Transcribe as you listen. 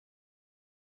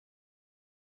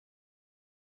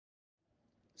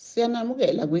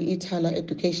Siyanamukela kwi-Ithala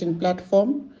Education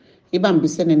Platform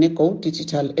ibambisene ne-Go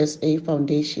Digital SA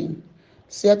Foundation.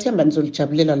 Siyathemba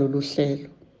nizolijabulela lolu hlelo.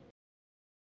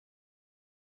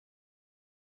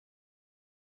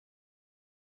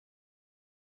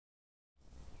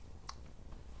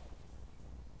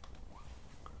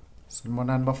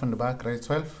 Sanibonani bafundi ba grade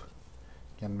 12.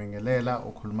 Ngiyanibingelela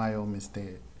okhulumayo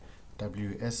Mr.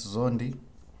 WS Zondi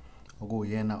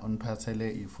okuyena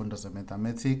oniphathele izifundo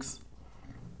ze-mathematics.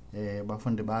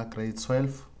 Bafundi ba grade 12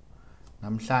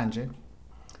 namhlanje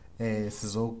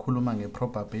sizokhuluma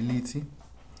nge-probability.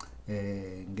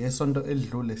 Ngesonto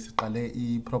elidlule siqale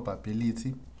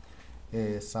i-probability.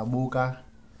 Sabuka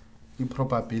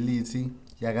i-probability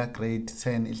yaka grade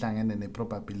 10 ihlangene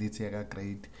ne-probability yaka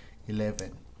grade 11.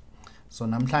 So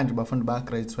namhlanje bafundi ba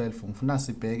grade 12 ngifuna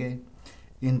sibheke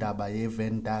indaba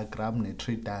ye-Venn diagram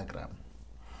ne-tree diagram.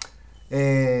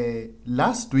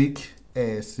 Last week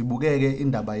sibukeke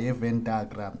indaba ye-Venn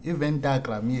diagram. I-Venn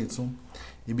diagram yethu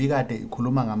ibikade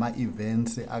ikhuluma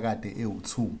ngama-events akade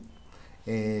ewu2.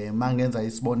 Mangenza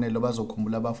isibonelo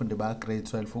bazokhumbula abafundi ba grade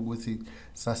 12 ukuthi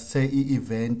sasithe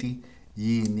i-event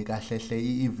yini kahlehle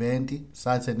i-event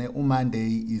sathi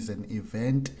uMonday is an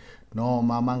event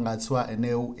noma mangathiwa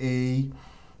A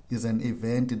is an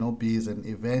event no B is an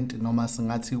event noma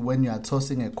singathi when you are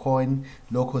tossing a coin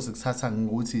lokho sikuthatha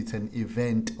ngokuthi it's an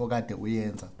event okade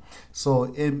uyenza. So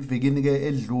evikini ke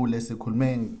edlule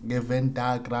sikhulume nge-Venn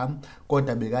diagram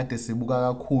kodwa bekade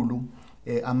sibuka kakhulu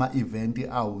ama-event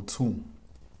awu2.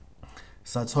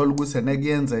 Sathola ukuthi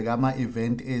nekuyenzeka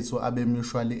ama-event ethu abe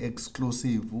mutually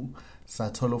exclusive.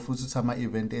 Sathola futhi ukuthi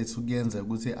ama-event ethu kuyenzeka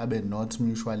ukuthi abe not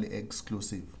mutually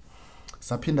exclusive.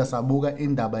 Saphinda sabuka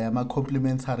indaba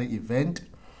yama-complementary event.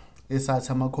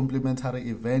 Esathi ama-complementary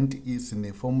event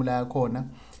isine formula yakhona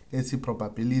ethi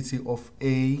probability of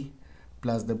A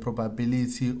plus the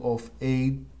probability of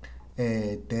A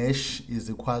dash is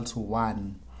equal to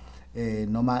 1.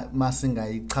 Noma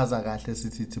masingayichaza kahle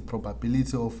sithi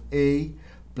probability of A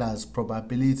plus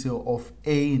probability of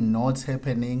A not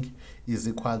happening is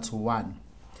equal to 1.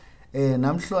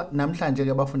 Namhlanje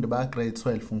ke bafundi ba grade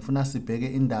 12 ngifuna sibheke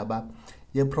indaba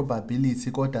ye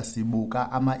probability kodwa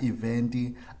sibuka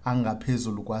ama-event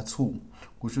angaphezulu kwa2.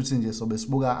 Kusho ukuthi nje sobe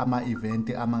sibuka ama-event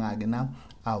amangaki na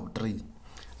awu3.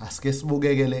 Asike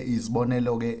sibukekele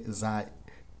izibonelo ke za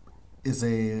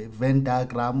Venn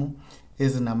diagram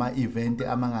ezinama-event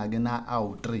amangaki na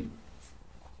awu3.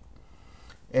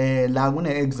 La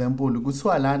kune example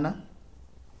kuthiwa lana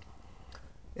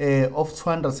of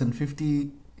 250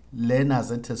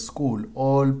 learners at a school,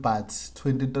 all but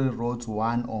 23 wrote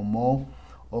one or more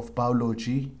of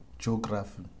biology,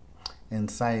 geography and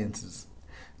sciences.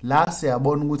 La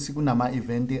siyabona ukuthi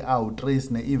kunama-event awu3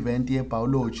 sine-event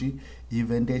ye-biology,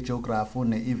 event ye-geography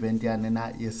ne-event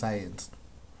yanena ye-science.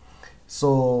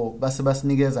 So base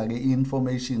basinikeza ke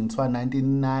information kuthiwa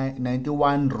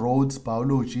 91 wrote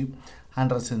biology,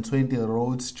 120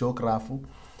 wrote geography,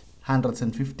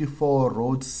 154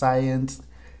 wrote science,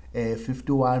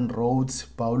 51 wrote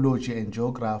biology and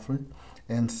geography,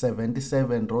 and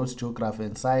 77 wrote geography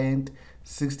and science,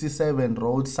 67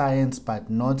 wrote science but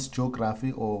not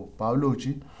geography or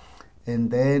biology,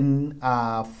 and then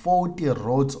 40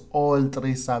 wrote all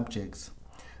three subjects.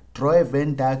 Draw a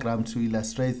Venn diagram to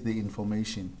illustrate the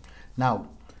information. Now,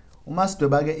 uma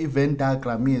sidweba ke i-Venn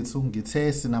diagram yethu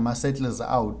ngithe sinama settlers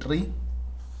awu3.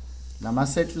 Nama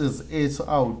settlers ethu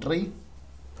awu3.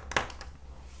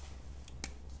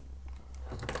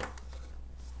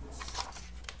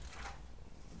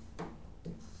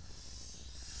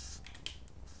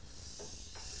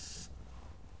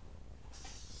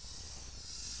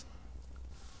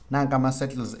 Nanka ama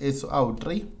settlers ethu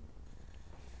awu3.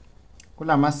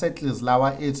 Kulama settlers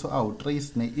lawa ethu awu3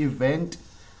 sine event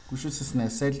kusho ukuthi sine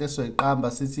settle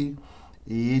soyiqamba sithi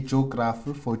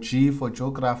geography for G for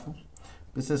geography.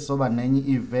 Bese soba nenye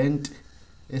event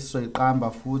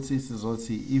esoyiqamba futhi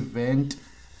sizothi event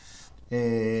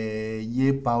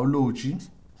ye biology,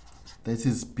 that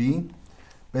is B.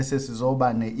 Bese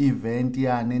sizoba ne event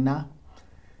yani na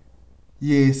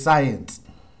ye science,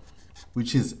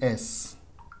 which is S.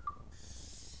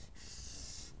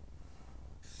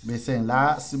 Bese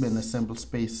la sibe ne sample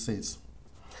space sethu.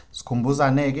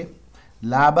 Sikhumbuzane ke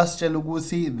la basitshela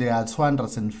ukuthi there are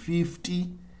 250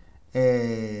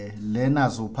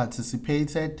 learners who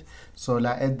participated. So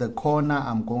la at the corner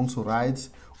I'm going to write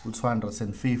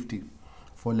 250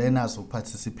 for learners who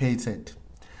participated.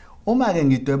 Uma ke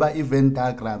ngidweba i-Venn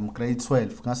diagram grade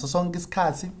 12 ngaso sonke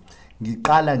isikhathi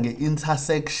ngiqala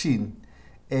nge-intersection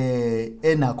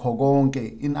enakho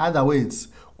konke. In other words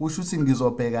kusho ukuthi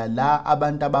ngizobheka la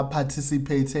abantu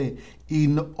abaparticipate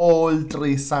in all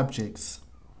 3 subjects.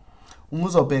 Uma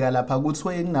uzobheka lapha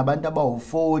kuthiwe kunabantu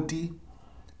abawu-40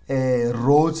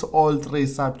 wrote all 3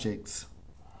 subjects.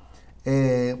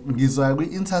 Ngizoya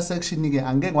kwi-intersection ke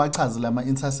angeke ngiwachaze lama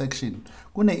intersection.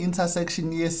 Kune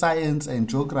intersection ye science and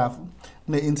geography,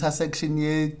 kune intersection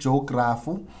ye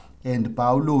geography and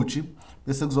biology,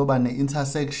 bese kuzoba ne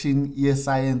intersection ye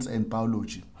science and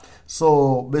biology.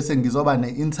 So bese ngizoba ne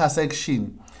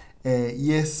intersection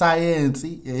ye science,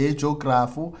 ye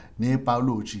geography ne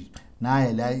biology.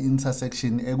 Naye la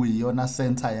intersection ekuyiyona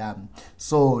center yami.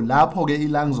 So lapho ke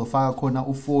ila ngizofaka khona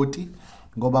u40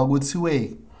 ngoba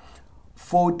kuthiwe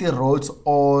 40 wrote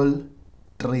all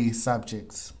 3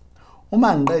 subjects.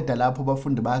 Uma ngiqeda lapho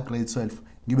bafundi ba grade 12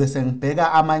 ngibe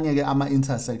sengibheka amanye ke ama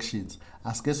intersections.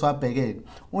 Asike siwabheke.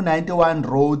 U91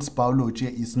 wrote biology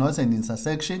is not an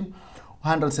intersection.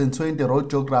 120 wrote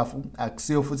geography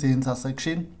akusiyo futhi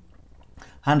intersection.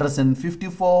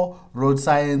 154 wrote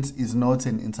science is not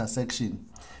an intersection.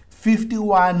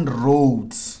 51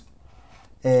 wrote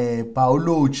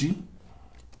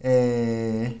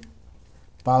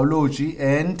biology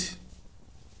and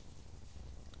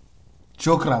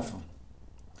geography.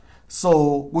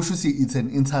 So kusho ukuthi it's an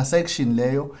intersection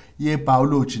leyo ye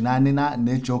biology nani na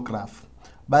ne geography.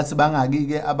 Bathi bangaki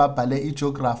ke ababhale I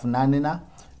geography nani na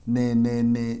ne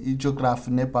I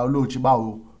geography ne biology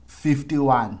bawo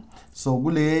 51. So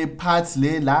kule parts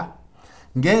le la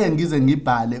ngeke ngize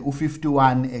ngibhale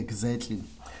u51 exactly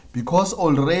because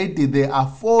already there are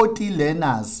 40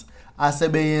 learners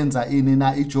asebeyenza ini na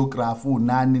I geography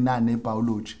nani na ne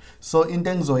biology. So into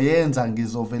engizoyenza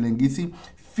ngizovele ngithi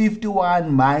 51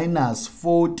 minus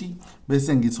 40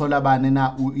 bese ngithola bani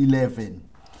na u11.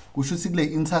 Kusho ukuthi kule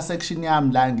intersection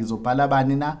yami la ngizobhala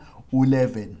bani na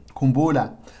u11.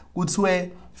 Khumbula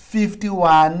kuthiwe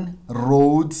 51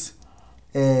 wrote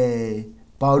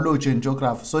biology and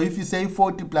geography. So if you say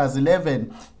 40 plus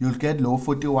 11 you'll get low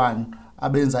 41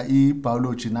 abenza I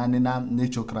biology nani na ne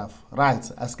geography.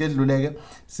 Right, asikedluleke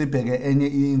sibheke enye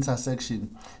I intersection.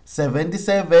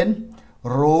 77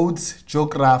 wrote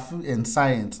geography and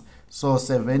science. So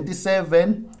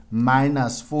 77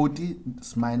 minus 40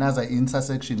 minus a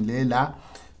intersection le la.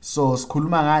 So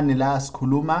sikhuluma ngani la?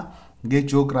 Sikhuluma nge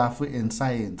geography and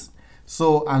science.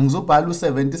 So angizobhala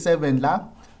u77 la,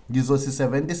 ngizothi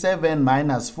 77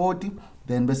 minus 40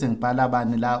 then bese ngibhala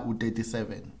bani la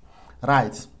u37.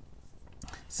 Right.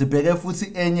 Sibheke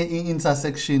futhi enye I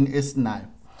intersection esinayo.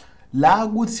 La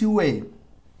kuthiwe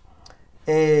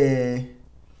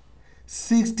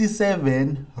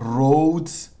 67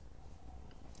 wrote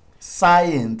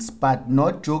science but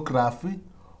not geography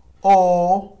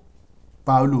or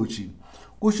biology.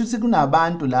 Kusho ukuthi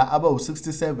kunabantu la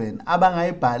abawu67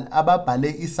 abangayibhala ababhale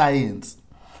I-science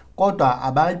kodwa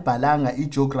abayibhalanga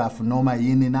I-geography noma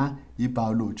yini na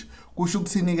I-biology. Kusho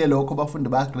ukuthini ke lokho bafundi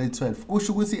ba grade 12?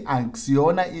 Kusho ukuthi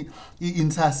akusiyona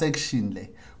I-intersection le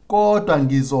kodwa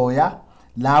ngizoya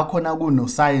la khona kuno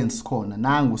science khona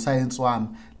nangu science wami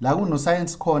la kuno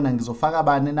science khona ngizofaka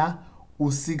bani na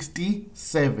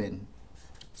u67.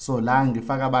 So la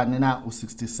ngifaka bani na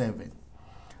u67.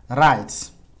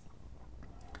 Right.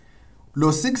 Lo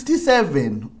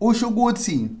 67 usho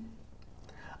ukuthi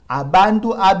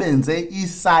abantu abenze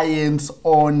I-science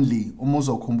only. Uma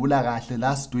uzokhumbula kahle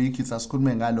last week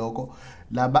sasikhulume ngalokho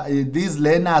laba these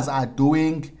learners are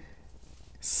doing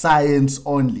science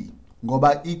only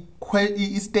ngoba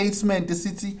I-statement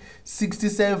sithi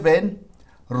 67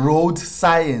 wrote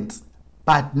science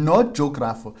but not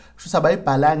geography. Shuthi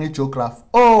abayibhalanga I-geography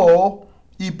or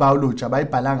I-biology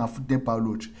abayibhalanga futhi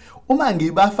ne-biology. Uma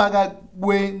ngibafaka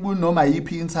kunoma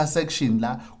yipi intersection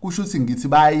la kusho ukuthi ngithi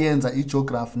bayenza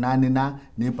I-geography nani na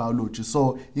ne-biology.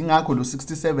 So ingakho lo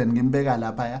 67 ngimbeka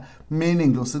lapha ya,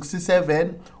 meaning lo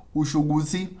 67 usho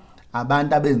ukuthi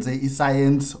abantu abenze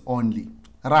I-science only.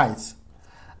 Right.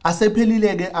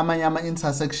 Asephelile ke amanye ama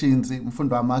intersections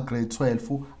mfundo wama grade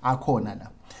 12 akhona la.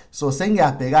 So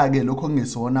sengiyabheka ke lokho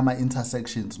ngisona ama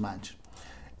intersections manje.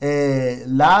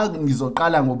 La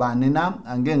ngizoqala ngobani na?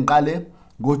 Angeke ngiqale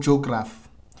go geography.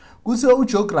 Kuthiwe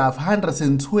ugeography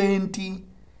 120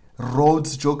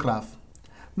 wrote geography.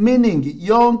 Meaning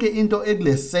yonke into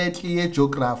ekule set ye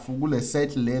geography kule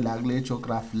set le la kule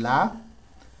geography la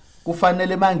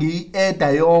kufanele mangi add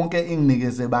yonke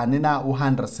inginikeze bani na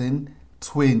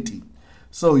u120.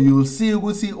 So you'll see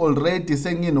ukuthi already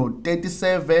sengino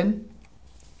 37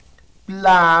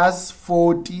 plus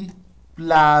 40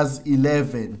 plus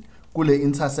 11 kule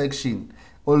intersection.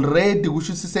 Already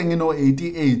kusho ukuthi sengino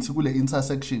 88 kule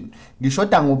intersection.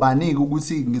 Ngishoda ngobani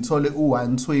ukuthi ngithole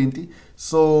u120.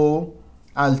 So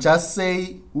I'll just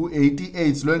say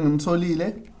u88 lo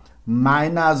engimtholile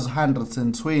minus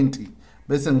 120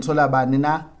 bese ngithola bani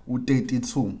na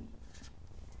u32.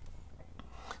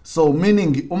 So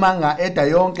meaning uma nga-eda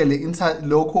yonke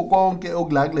lokho konke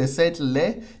okula kule set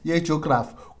le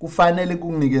ye-geography kufanele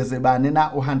kunginikeze bani na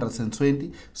u120.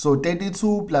 So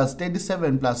 32 plus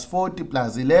 37 plus 40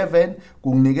 plus 11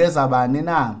 kunginikeza bani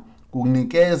na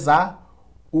kunginikeza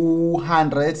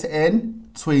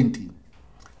u120.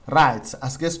 Right,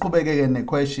 asike siqhubeke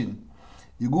ne-question.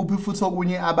 Ikuphi futhi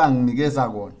okunye abanginikeza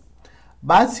kona?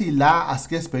 Bathi la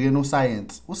asike sibheke no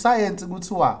science. Uscience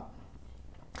kuthiwa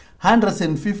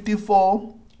 154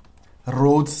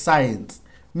 road science,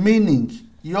 meaning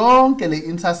yonke le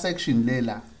intersection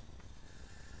lela,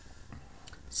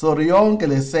 sorry, yonke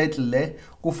le set le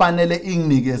kufanele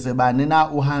inginikeze bani na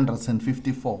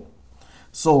u154.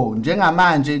 So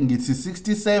njengamanje ngithi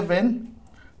 67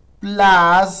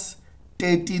 plus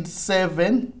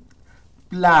 37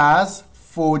 plus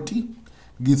 40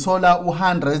 ngithola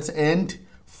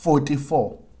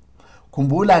u144.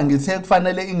 Khumbula ngithe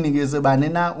kufanele inginikeze bani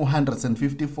na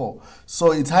u154.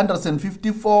 So it's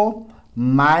 154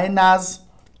 minus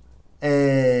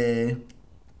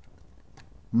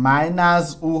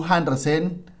u100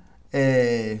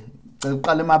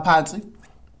 uqale maphansi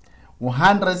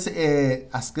u100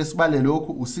 asike sibale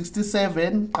lokhu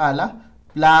u67 qala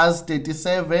plus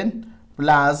 37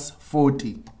 plus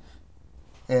 40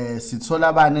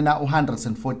 sithola bani na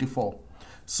u144.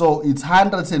 So it's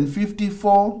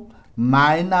 154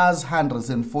 minus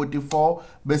 144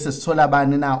 bese sithola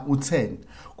bani na u10.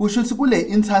 Kusho ukuthi kule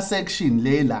intersection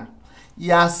lela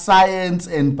ya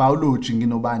science and biology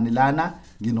nginobani lana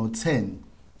ngino10.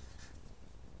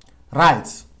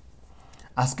 Right,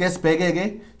 asike sibheke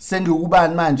ke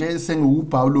sengikubani manje,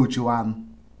 sengikubiology wami.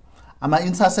 Ama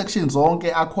intersections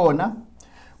zonke akhona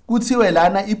kuthiwe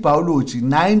lana ibiology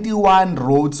 91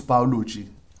 roads biology.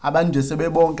 Abantu nje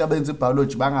sebebonke abenza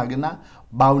ibiology bangake na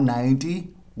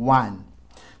bawu91.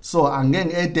 So angeke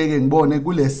ngedeke ngibone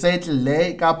kule set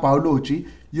le ka biology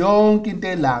yonke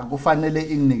into la kufanele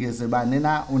inginikeze bani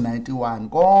na u91.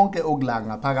 Konke okula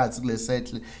ngaphakathi kule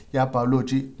set ya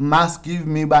biology must give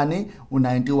me bani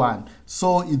u91.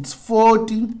 So it's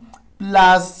 40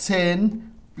 plus 10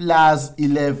 plus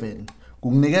 11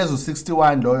 kunginikeza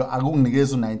u61, loyo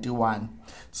akunginikeza u91.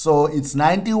 So it's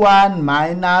 91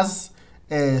 minus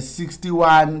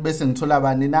 61 bese ngithola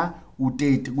bani na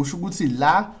u30. Kusho ukuthi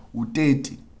la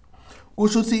u30.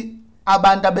 Kusho ukuthi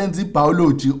abantu abenza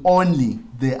ibiology only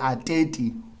they are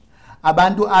 30.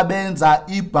 Abantu abenza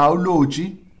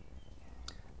ibiology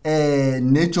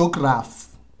ne-geography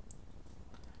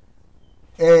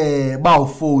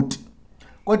bawu40.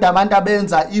 Kodwa abantu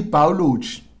abenza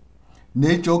ibiology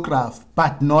ne-geography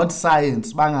but not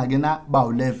science bangake na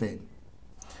bawu11.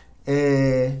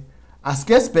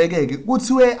 Asike sibheke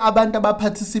kuthiwe abantu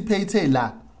abaparticipate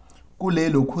la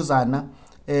kulelo khuzana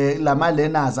lama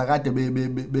learners akade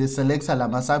be selecta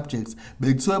lama subjects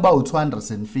bekuthiwe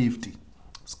bawu250.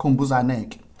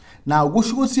 Sikhumbuzaneke. Now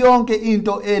kusho ukuthi yonke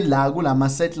into ela kulama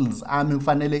settles ami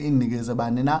kufanele inginikeze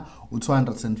bani na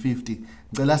u250.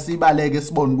 Ngicela sibaleke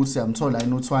sibone ukuthi siyamthola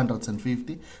yini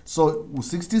u250. So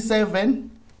u67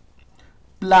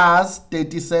 plus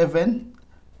 37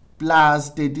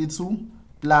 plus 32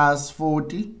 plus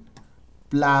 40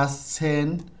 plus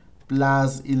 10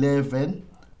 plus 11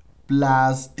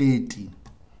 plus 30.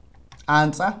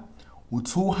 Answer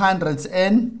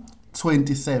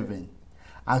u227.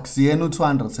 Akusiyena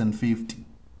u250.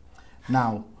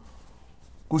 Now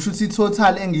kusho ukuthi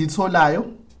total engiyitholayo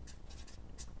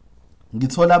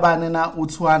ngithola bani na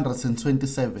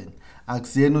u227.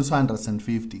 Akusiyena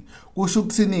u250. Kusho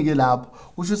ukuthini ke lapho?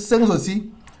 Kusho ukuthi sengizothi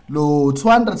lo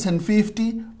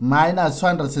 250 minus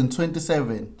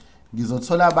 227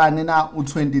 ngizothola bani na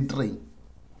u23.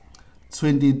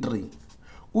 23.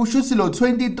 Kusho ukuthi lo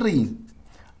 23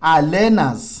 are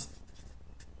learners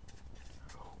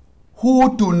who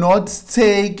do not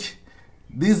take,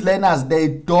 these learners, they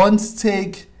don't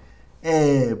take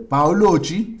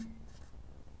biology.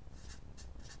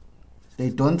 They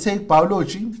don't take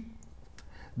biology.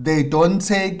 They don't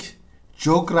take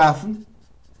geography.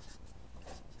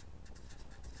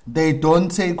 They don't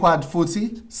take what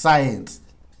futhi science.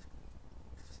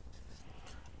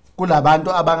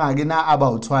 Kulabantu abangake na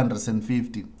about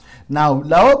 250. Now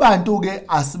lawo bantu ke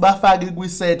asibafaki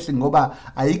kwisettle ngoba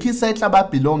ayikho isettle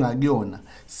ababelonga kuyona.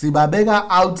 Sibabeka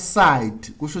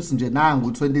outside. Kusho ukuthi nje nangu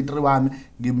u23 wami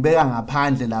ngimbeka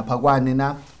ngaphandle lapha kwani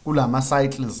na kulama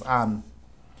cycles ami.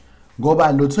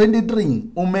 Ngoba lo 23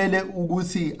 umele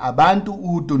ukuthi abantu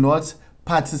who do not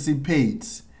participate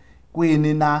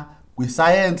kwini na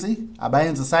kwi-science,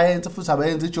 abayenzi science futhi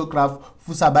abayenzi geography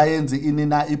futhi abayenzi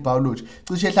inina i-biology.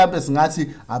 Cishe mhlambe singathi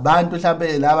abantu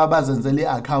mhlambe laba bazenzele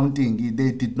accounting,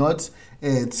 they did not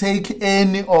take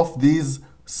any of these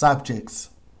subjects.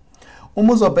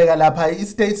 Uma uzobheka lapha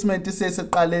i-statement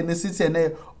sesiqaleni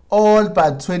sithi all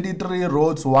but 23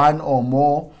 wrote one or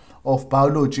more of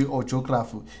biology or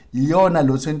geography. Iyona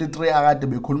lo 23 akade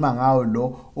bekhuluma ngawo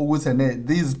lo ukuthi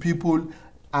these people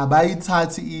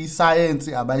abayithathi i-science,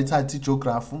 abayithathi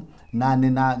i-geography nani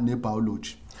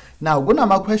ne-biology. Now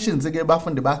kunama questions ke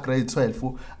bafundi ba grade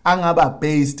 12 angaba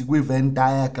based kwi-Venn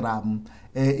diagram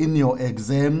in your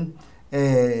exam.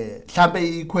 Mhlambe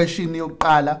i-question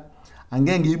yokuqala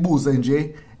angeke ngiyibuze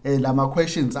nje lama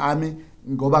questions ami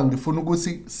ngoba ngifuna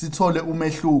ukuthi sithole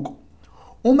umehluko.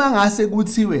 Uma ngase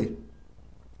kuthiwe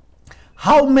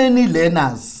how many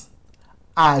learners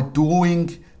are doing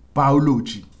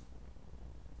biology,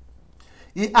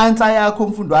 i-answer yakho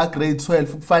mfundo wa grade 12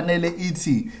 kufanele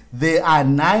ithi there are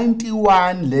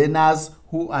 91 learners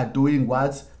who are doing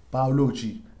what?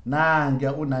 Biology. Nange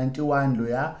u91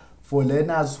 loya for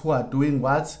learners who are doing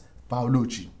what?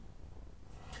 Biology.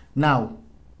 Now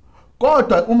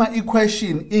kodwa uma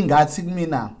i-question ingathi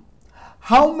kumina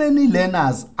how many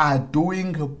learners are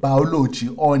doing biology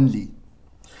only?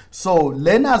 So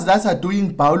learners that are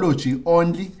doing biology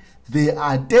only, there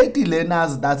are 30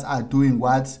 learners that are doing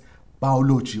what?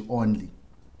 Biology only.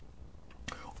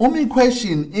 Umi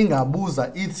question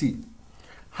ingabuza iti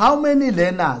how many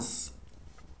learners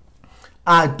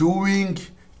are doing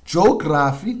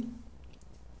geography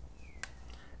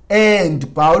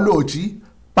and biology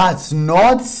but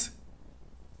not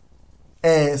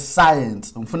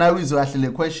science. Ngifuna uyizwe kahle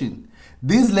le question.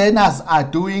 These learners are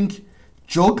doing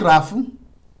geography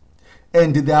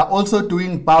and they are also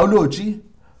doing biology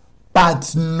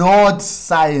but not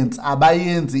science.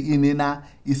 Abayenzi inina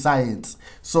i-science.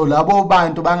 So labo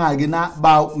bantu bangakina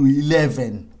ba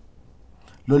 11.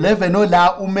 Lo 11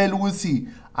 ola umele ukuthi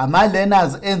ama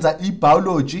learners enza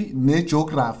i-biology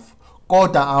ne-geography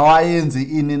kodwa awayenzi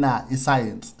inina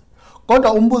i-science.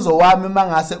 Kodwa umbuzo wami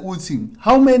mangase uthi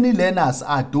how many learners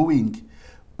are doing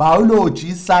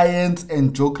biology, science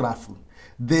and geography?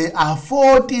 There are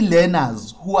 40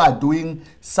 learners who are doing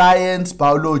science,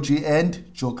 biology and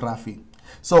geography.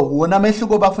 So wona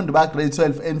mehluko bafundi ba grade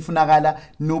 12 enifunakala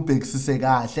nubhekisise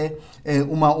kahle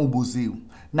uma ubuziwe.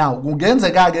 Now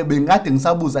kungenzeka ke bengikade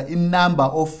ngisabuza in number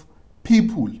of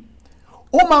people.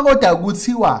 Uma kodwa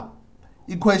kuthiwa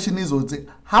i-question izothi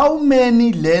how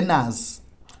many learners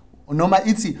noma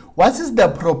ithi what is the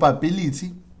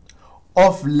probability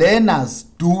of learners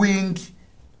doing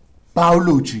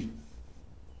biology?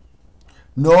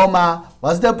 Noma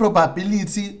what's the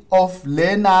probability of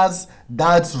learners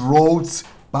that wrote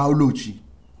biology?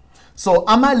 So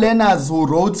ama learners who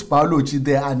wrote biology,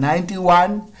 there are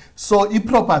 91. So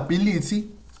probability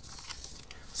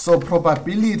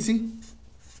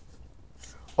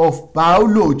of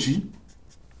biology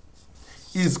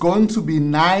is going to be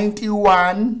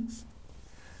 91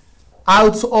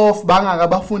 out of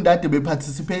bangakabafundi ade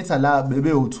beparticipate la bebe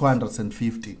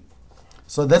 250.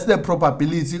 So that's the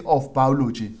probability of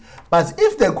biology. But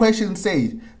if the question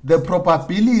says the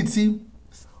probability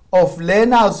of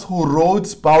learners who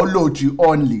wrote biology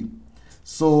only,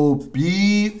 so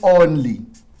B only,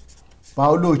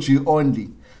 biology only.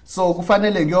 So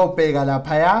kufanele ngiyobheka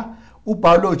lapha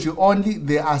biology only,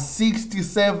 there are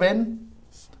 67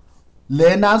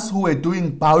 learners who were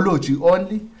doing biology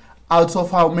only. Out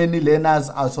of how many learners?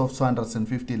 Out of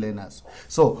 250 learners.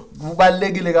 So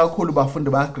kubalekile kakhulu bafundi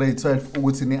ba grade 12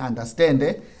 ukuthi ni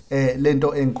understand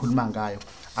lento engikhuluma ngayo.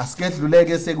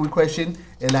 Asikedluleke sekwi question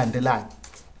elandelayo.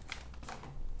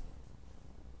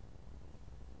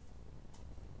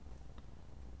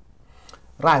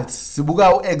 Right,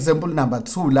 sibuka example number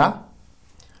 2 la.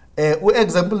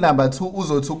 Example number 2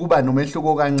 uzothi kuba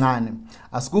nomehluko kancane.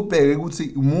 Asikubheke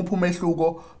ukuthi umuphi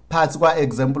umehluko phakathi kwa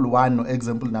example 1 no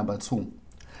example number 2.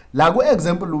 La ku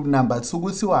example number 2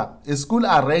 kuthiwa a school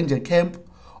arrange a camp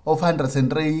of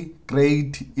 103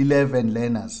 grade 11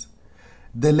 learners.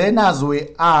 The learners were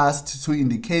asked to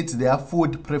indicate their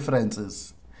food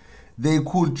preferences. They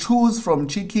could choose from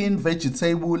chicken,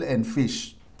 vegetable and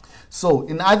fish. So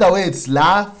in other words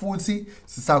la futhi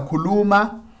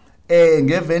sisakhuluma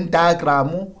nge-Venn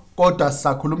diagram kodwa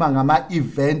sisakhuluma ngama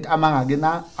event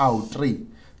amangakena awu 3.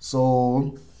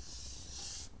 So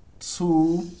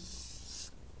 2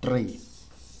 3.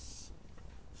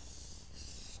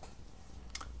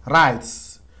 Right,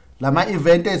 lama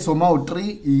event ethu ma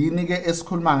u3 yini ke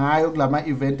esikhuluma ngayo kulama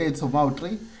event ethu ma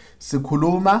u3?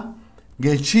 Sikhuluma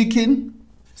nge-chicken,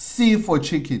 C for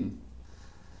chicken.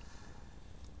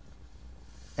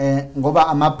 ngoba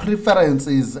ama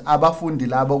preferences abafundi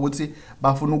labo ukuthi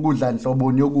bafuna ukudla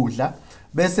inhloboni yokudla,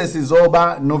 bese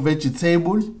sizoba no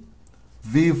vegetable,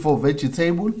 V for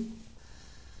vegetable,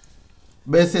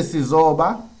 bese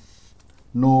sizoba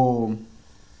no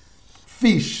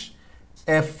fish,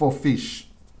 F for fish.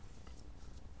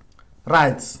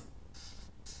 Right,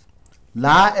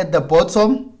 la at the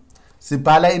bottom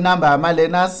sibhala inumber yama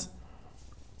learners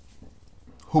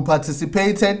who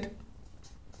participated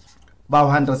ba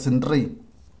 103.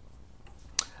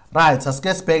 Right,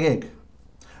 asike sibheke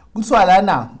kuthiwa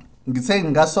lana ngithe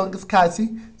ngasonke isikhathi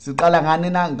siqala ngani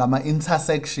na ngama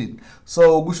intersection.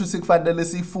 So kusho ukuthi kufanele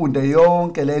sifunde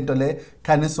yonke lento le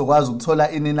khani sokwazi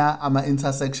ukuthola inina ama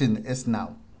intersection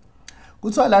esinawo.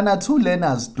 Kuthiwa lana 2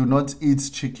 learners do not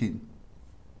eat chicken,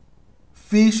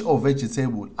 fish or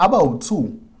vegetable. About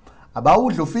 2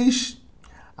 abawudla fish,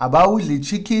 abawudli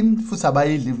chicken, futhi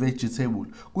abayidli vegetable.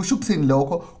 Kusho ukuthini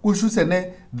lokho? Kusho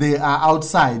ukuthi they are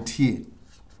outside here.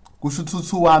 Kusho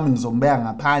ukuthi 2 wami ngizombeka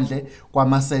ngaphandle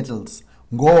kwama settles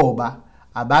ngoba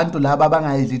abantu laba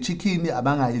abangayidli chicken,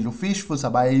 abangayidli fish, futhi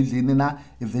abayidli na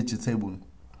vegetable.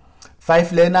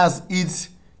 5 learners eat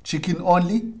chicken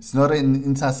only. It's not an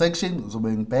intersection.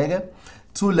 Uzobe ngibheke.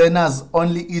 2 learners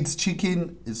only eat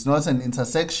chicken. It's not an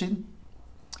intersection.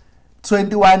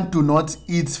 21 do not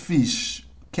eat fish.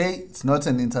 Okay, it's not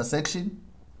an intersection.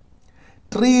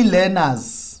 3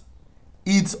 learners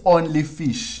eat only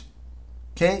fish.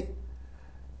 Okay,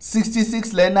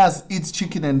 66 learners eat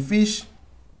chicken and fish,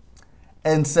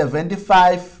 and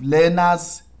 75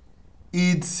 learners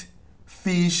eat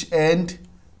fish and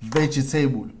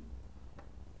vegetable.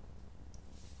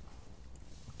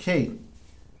 Okay,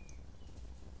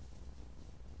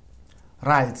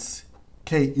 right.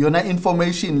 Okay, yona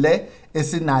information le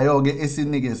esinayo ke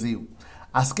esinikeziwe.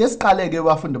 Asike siqale ke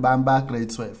bafundi bami ba grade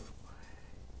 12.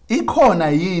 Ikhona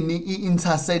yini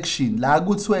i-intersection la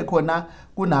kuthiwe khona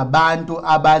kunabantu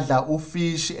abadla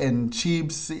ufish and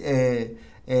chips and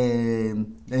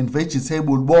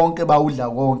vegetable bonke bawudla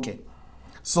konke.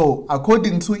 So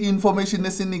according to information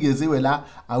esinikeziwe la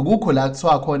akukho la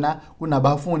kuthiwa khona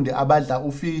kunabafundi abadla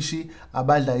ufish,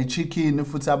 abadla ichicken,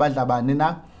 futhi abadla bani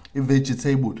na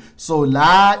vegetable. So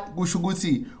la kusho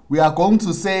ukuthi we are going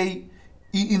to say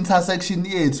i-intersection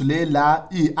yethu le la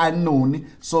i-unknown.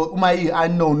 So uma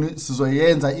i-unknown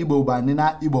sizoyenza ibe ubani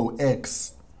na ibe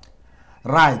x.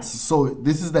 Right, so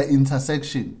this is the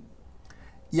intersection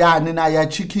yani na ya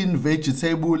chicken,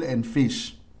 vegetable and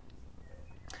fish.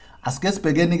 Asike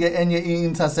sibhekeni ke enye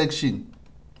i-intersection.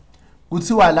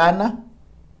 Kuthiwa lana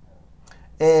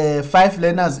 5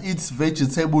 learners eat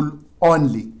vegetable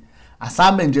only.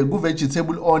 Asambe nje ku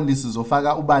vegetable only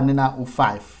sizofaka ubani na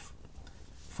u5.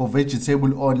 For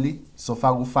vegetable only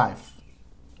sofaka u5.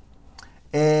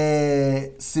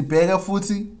 Sibheke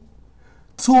futhi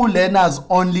 2 learners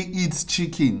only eat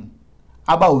chicken.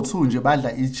 Abawu2 nje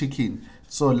badla i-chicken.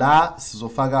 So la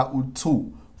sizofaka u2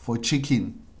 for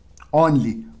chicken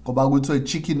only ngoba kuthiwe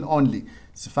chicken only,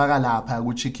 sifaka lapha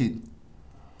ku chicken.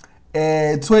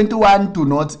 21 do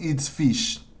not eat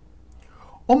fish.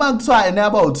 Uma kuthiwa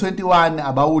about 21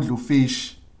 abawudla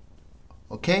fish.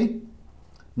 Okay,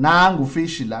 nangu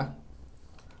fish la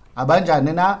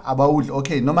abanjani na abawudla.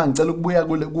 Okay, noma ngicela ukubuya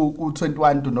ku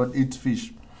 21 do not eat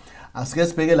fish. Asike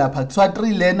sibheke lapha kuthiwa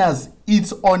 3 learners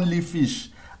eat only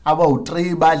fish.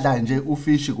 Abawu3 badla nje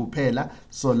ufish kuphela.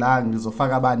 So la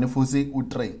ngizofaka bani futhi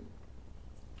u3.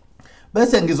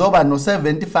 Bese ngizoba no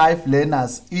 75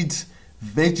 learners eat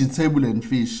vegetable and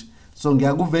fish. So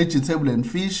ngiya ku vegetable and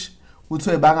fish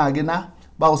kuthiwe bangaki na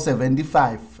bawu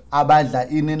 75 abadla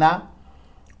ini na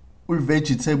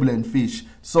vegetable and fish.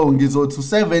 So ngizothi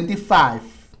 75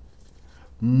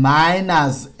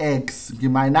 minus x,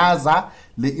 ngiminaza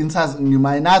le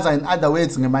ngiminaza, in other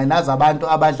words ngiminaza abantu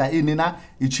abadla ini na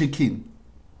i-chicken.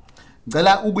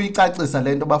 Ngicela ukuyicacisa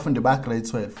lento bafundi ba grade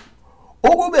 12.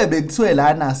 Ukube bekuthiwe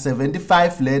lana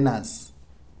 75 learners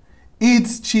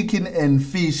eat chicken and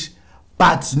fish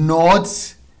but not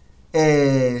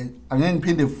angeke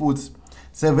ngiphinde futhi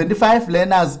 75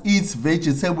 learners eat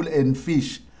vegetable and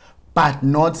fish but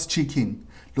not chicken.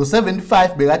 Lo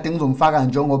 75 bekade ngizomfaka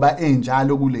njengoba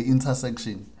enjalo kule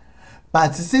intersection.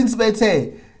 But since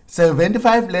bethe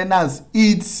 75 learners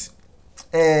eat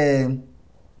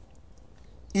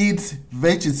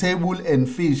vegetable and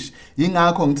fish,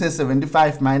 ingakho ngithe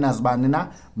 75 minus bani na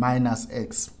minus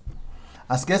x.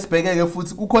 Asike sibheke ke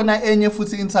futhi kukhona enye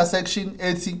futhi intersection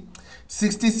ethi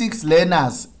 66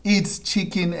 learners eat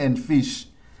chicken and fish.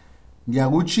 Ngiya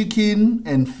ku chicken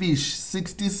and fish.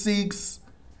 66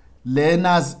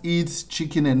 learners eat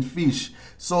chicken and fish.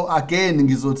 So again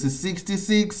ngizothi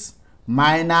 66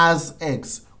 minus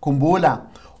x. Khumbula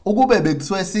ukube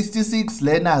bekuthiwe 66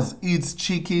 learners eat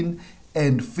chicken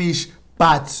and fish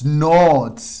but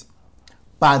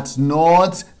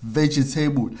not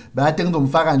vegetable, bekade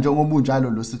ngizomfaka njengobunjalo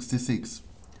lo 66.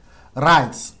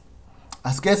 Right,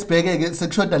 asike sibheke ke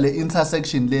sekushoda le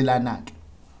intersection lelana ke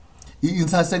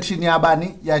i-intersection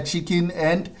yabani ya chicken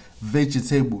and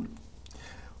vegetable.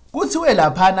 Kuthiwe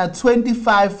laphana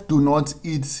 21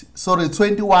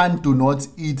 do not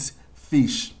eat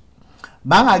fish.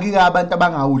 Bangaki ke abantu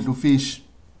abangawudla fish?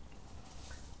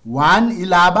 1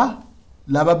 ilaba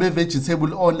be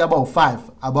vegetable on laba u5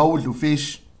 abawudla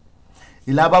fish.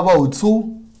 Ilaba abawu2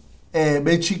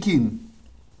 be chicken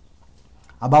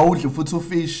abawudla futhi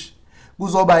fish.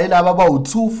 Kuzoba ilaba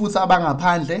abawu2 futhi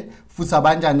abangaphandle futhi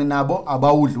abanjani nabo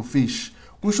abawudla fish.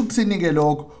 Kusho ukuthini ke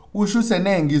lokho? Kusho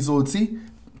usene ngizothi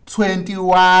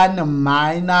 21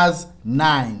 minus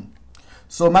 9.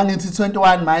 So mangithi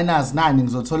 21 minus 9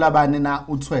 ngizothola bani na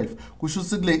u12. Kusho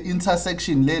ukuthi kule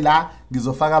intersection lela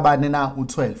ngizofaka bani na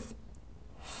u12.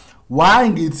 Why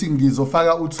ngithi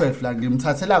ngizofaka u12 la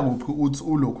ngimthathela kuphi uthi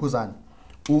ulokhuzana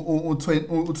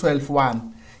u12 1.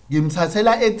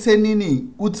 Ngimthathela ekuthenini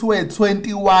kuthiwe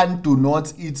 21 do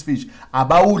not eat fish.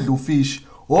 Abawudla fish.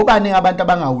 Obani abantu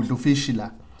abangawudla fish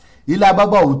la? Yilaba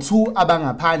abawu2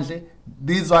 abangaphandle.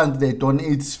 These ones they don't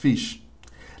eat fish.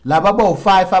 Laba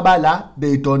abawu5 abala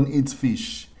they don't eat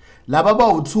fish. Laba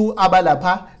abawu2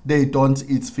 abalapha they don't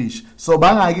eat fish. So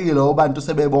bangaki ke lo bantu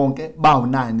sebebonke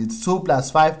bawu9. It's 2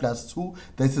 plus 5 plus 2,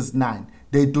 this is 9.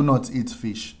 They do not eat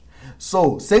fish.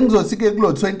 So sengizothi ke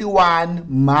kulo 21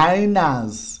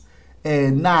 minus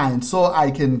 9, so I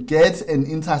can get an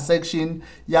intersection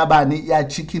yabani ya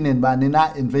chicken and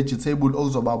banana and vegetable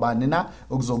okuzoba banana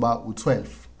okuzoba u12.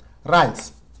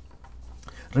 Right,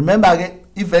 remember ke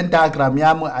i-Venn diagram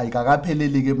yami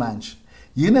ayikakapheleli ke manje.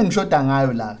 Yini ngishoda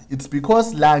ngayo la? It's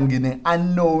because la ngine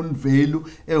unknown value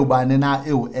ewubanena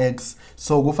ewu-x,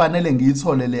 so kufanele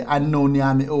ngiyithole le unknown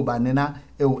yami ewubanena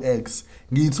ewu-x.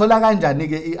 Ngiyithola kanjani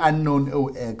ke i-unknown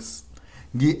ewu-x?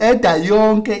 Ngi-edda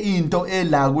yonke into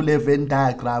ela kule Venn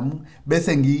diagram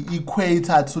bese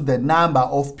ngi-equate to the number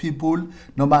of people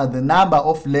noma the number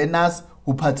of learners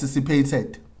who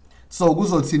participated. So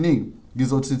kuzothini?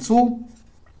 Ngizothi 2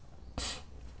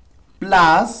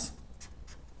 plus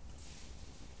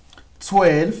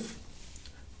 12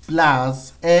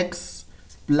 plus x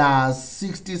plus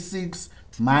 66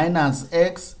 minus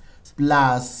x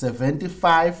plus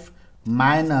 75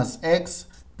 minus x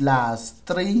plus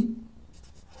 3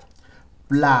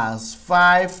 plus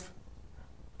 5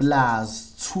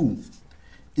 plus 2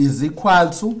 is equal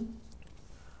to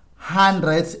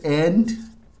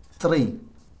 103.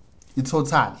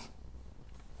 I-total.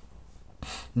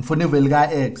 Ngifuna iveli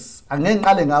ka-x. Angeke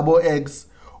ngiqale ngabo x.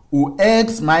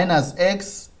 U-x minus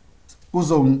x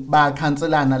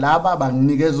kuzobakhanselana laba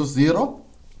banginikeza u0.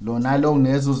 Lona lo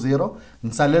nginikeza u0.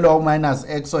 Ngisalelwa u-minus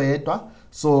x oyedwa.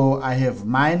 So I have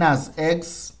minus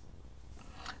x.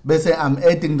 Bese I'm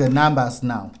adding the numbers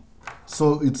now.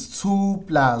 So it's 2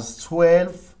 plus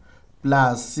 12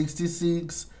 plus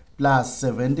 66 plus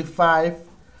 75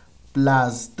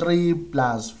 plus 3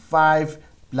 plus 5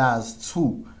 plus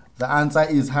 2. The answer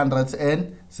is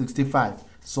 165.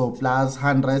 So plus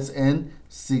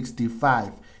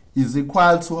 165 is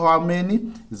equal to how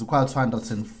many? Is equal to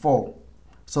 104.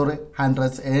 Sorry,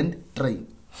 103.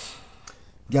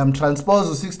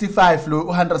 Ngiyamtranspose 65 lo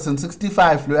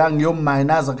 165 lo yangiyom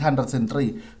minus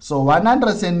 103. So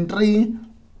 103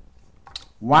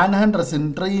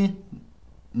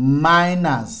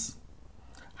 minus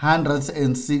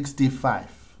 165.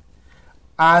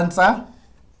 Answer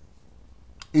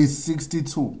is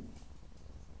 62.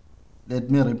 Let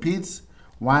me repeat.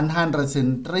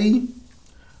 103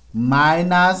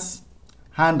 minus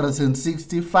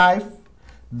 165.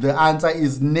 The answer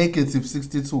is negative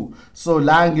 62. So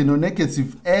la ngino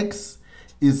negative x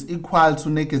is equal to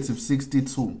negative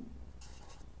 62.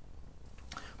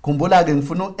 Khumbula ke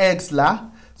ngifuna x la,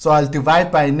 so I'll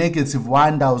divide by negative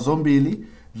 1 ndawo zombili.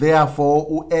 Therefore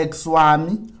u-x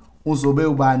wami uzobe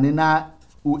ubani na?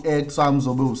 U-x wami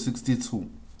uzobe u62.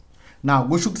 Now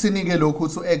kusho ukuthini ke lokho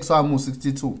uthi u-x wami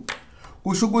u62?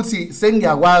 Kusho ukuthi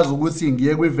sengiyakwazi ukuthi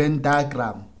ngiye kwi-Venn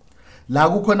diagram la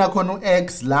kukhona khona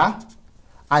u-x la,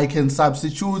 I can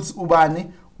substitute ubani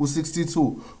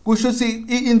u62. Kusho ukuthi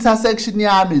i-intersection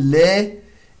yami le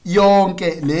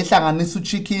yonke le hlanganisa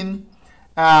u-chicken,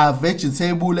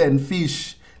 vegetable and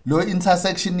fish, lo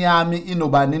intersection yami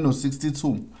inobani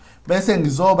no62. Bese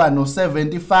ngizoba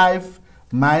no75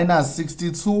 minus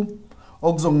 62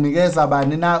 okuzonginikeza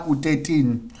bani na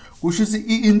u13. Kusho ukuthi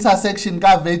i-intersection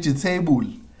ka vegetable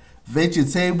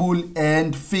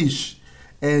and fish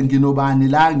nginobani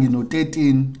la ngino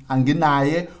 13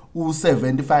 anginaye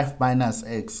u75 minus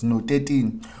x no 13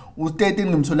 u13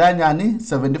 ngimthola kanjani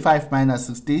 75 minus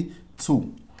 62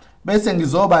 bese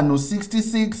ngizoba no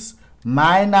 66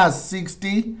 minus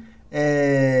 60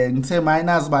 ngithe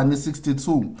minus bani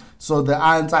 62 so the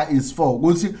answer is 4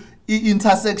 ukuthi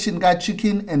i-intersection ka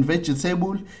chicken and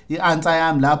vegetable i-answer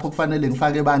yami lapho kufanele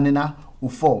ngifake bani na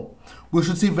u4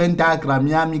 kusho ukuthi i-Venn diagram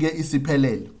yami ke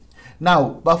isiphelele.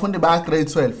 Now bafundi ba grade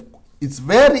 12 it's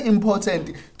very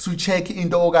important to check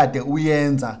into okade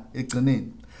uyenza egcineni.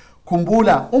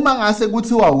 Khumbula uma ngase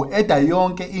kuthiwa u-eda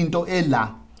yonke into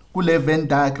ela kule Venn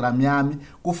diagram yami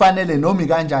kufanele noma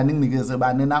kanjani nginikeze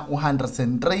bani na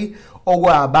u103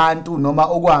 okwabantu noma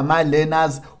okwama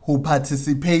learners who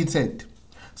participated.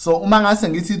 So uma ngase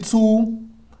ngithi 2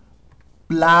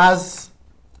 plus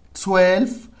 12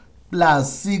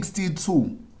 plus 62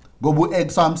 ngoba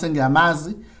u-x wami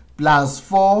sengiyamazi plus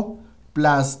 4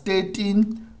 plus 13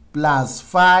 plus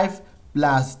 5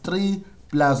 plus 3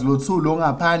 plus lo 2 lo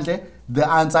ngaphandle, the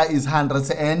answer is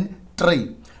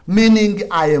 103. Meaning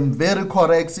I am very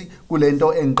correct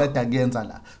kulento engiqeda kuyenza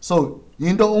la. So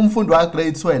into umfundi wa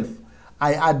grade 12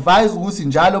 I advise ukuthi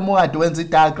njalo uma kade wenza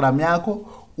i-diagram yakho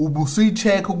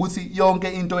ubusuyi-check ukuthi yonke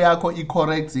into yakho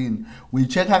i-correct yini.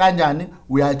 Uyi-checka kanjani?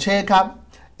 Uya-checka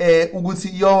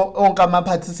ukuthi yonke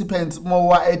ama-participants uma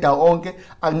wa-eda onke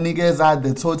akunikeza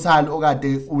the total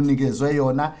okade unikezwe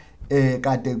yona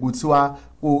kade kuthiwa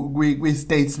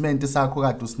kwi-statement sakho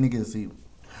kade usinikeziwe.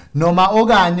 Noma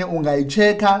okanye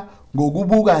ungayichecka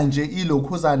ngokubuka nje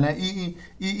ilokhuzana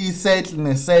i-settle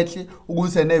ne-settle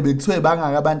ukuthi nebe kuthiwe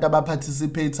bangaka abantu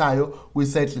abaparticipate-ayo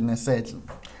kwi-settle ne-settle.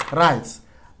 Right,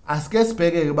 asike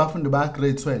sibheke-ke bafundi ba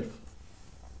grade 12.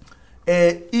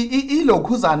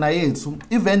 Ilokhuzana yethu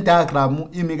i-Venn diagram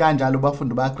imi kanjalo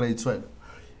bafundi ba grade 12.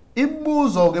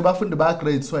 Imibuzo ke bafundi ba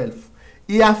grade 12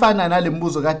 iyafana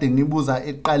nalembuzo kade ngibuza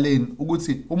ekuqaleni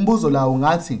ukuthi umbuzo lawo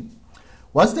ngathi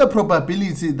what's the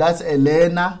probability that a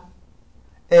learner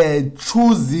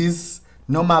chooses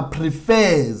noma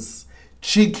prefers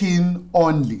chicken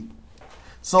only?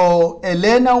 So a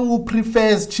learner who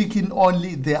prefers chicken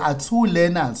only, there are two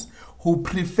learners who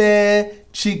prefer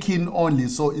chicken only.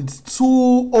 So it's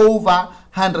 2 over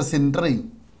 103.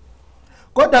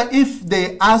 Kodwa if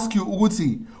they ask you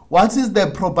ukuthi what is the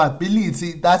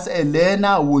probability that a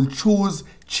learner will choose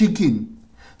chicken?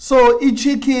 So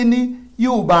i-chicken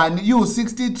ubani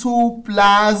u62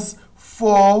 plus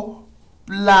 4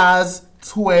 plus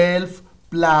 12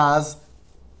 plus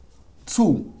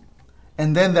 2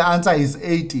 and then the answer is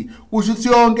 80. Kusho ukuthi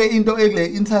yonke into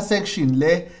ekule intersection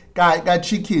le ka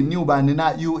chicken ubani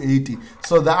na u80.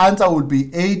 So the answer would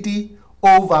be 80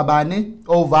 over bani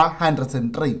over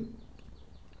 103.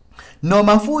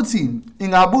 Noma futhi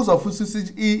ingabuzwa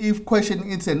futhi if question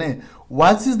ithi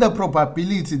what is the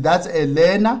probability that a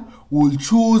learner will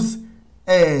choose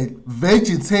a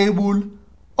vegetable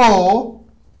or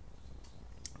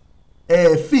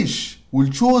a fish? Will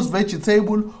choose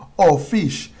vegetable or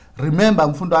fish. Remember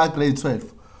mfundo wa grade 12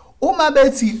 uma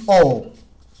bethi or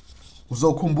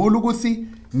uzokhumbula ukuthi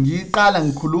ngiqala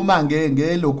ngikhuluma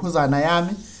ngelokhuzana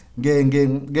yami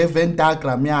nge-Venn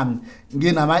diagram yami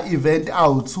nginama event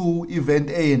awu2 event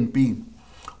A and B.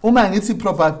 Uma ngithi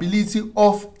probability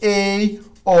of A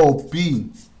or B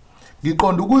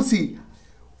ngiqonda ukuthi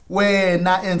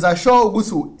wena enza sure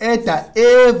ukuthi u-eda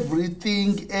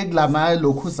everything ekulama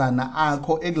lokhuzana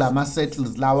akho ekulama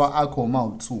settles lawa akho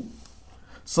mawu2.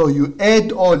 So you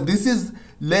add all. This is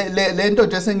lento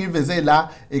nje sengiveze la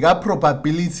eka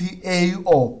probability A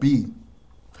or B.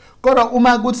 Kodwa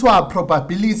uma kuthiwa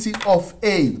probability of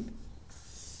A,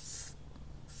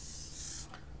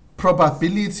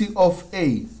 probability of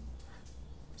A,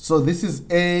 so this is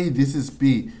A, this is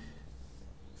B.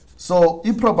 So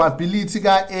i-probability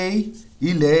ka A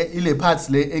ile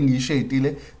parts le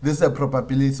engishadile, this is the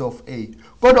probability of A.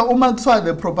 Kodwa uma kuthiwa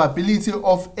the probability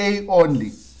of A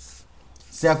only,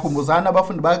 siyakhumbuzana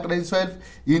abafundi ba grade 12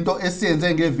 into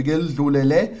esiyenze ngeviki elidlule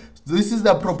le, this is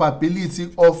the probability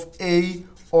of A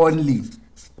only.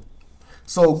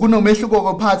 So kunomehluko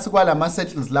kophathi kwalama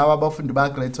settles lawa abafundi ba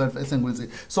grade 12 esengwenze.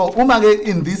 So uma ke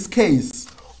in this case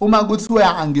uma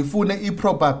kuthiwa angifune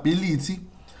i-probability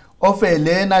of a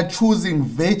learner choosing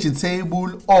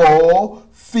vegetable or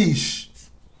fish,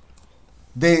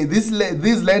 these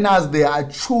learners they are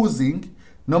choosing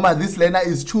noma this learner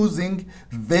is choosing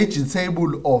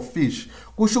vegetable or fish.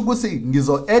 Kusho ukuthi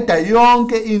ngizo-eda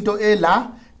yonke into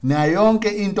ela na yonke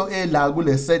into ela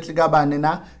kule settle kabani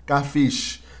na ka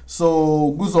fish.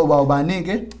 So kuzoba ubani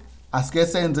ke asike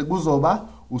senze kuzoba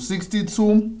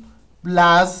u62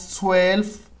 plus 12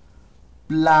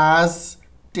 plus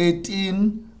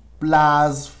 13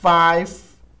 plus 5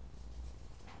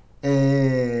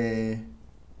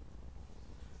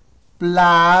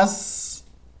 plus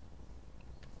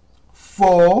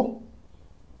 4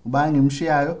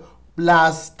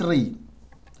 plus 3.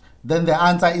 Then the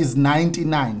answer is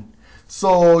 99.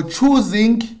 So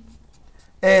choosing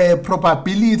a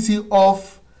probability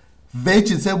of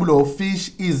vegetable or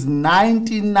fish is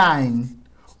 99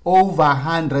 over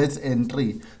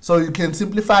 103. So you can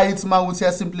simplify it,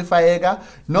 simplify,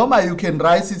 normal you can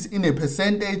write it in a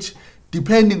percentage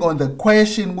depending on the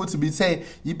question, which we say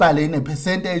ibhale in a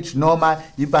percentage, normal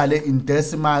ibhale in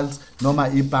decimals, normal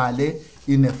ibhale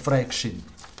in a fraction.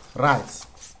 Right.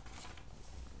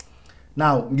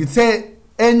 Now, ngithe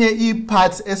enye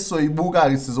i-part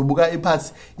esizoyibuka sizobuka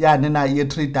i-part yani na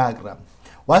ye-tree diagram.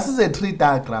 What is a tree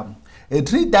diagram? A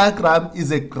tree diagram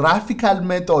is a graphical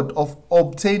method of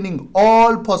obtaining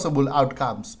all possible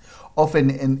outcomes of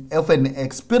an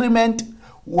experiment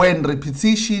when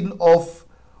repetition of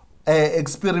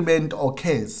experiment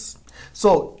occurs.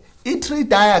 So, i-tree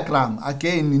diagram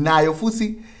again nayo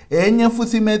futhi enye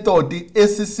futhi method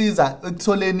esisiza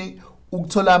ekutholeni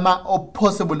ukuthola ama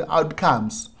possible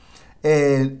outcomes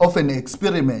of an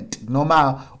experiment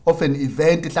noma of an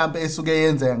event mhlambe esuke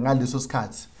yenzeka ngaleso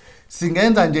sikhathi.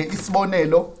 Singenza nje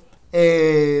isibonelo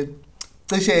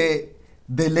cishe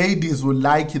the ladies will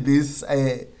like this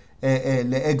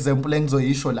le example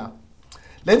engizoyisho la.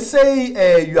 Let's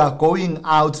say you are going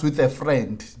out with a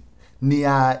friend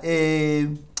niya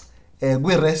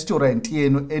kwi restaurant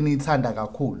yenu enithanda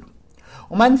kakhulu.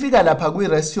 Uma nifika lapha kwi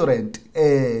restaurant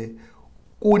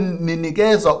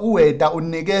uninikeza uweta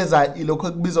unikeza ilokho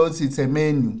ekubizwa ukuthi it's a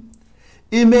menu.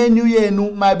 I-menu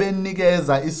yenu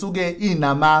mabenikeza isuke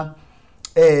inama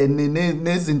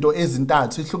nezinto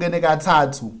ezintathu ihlukene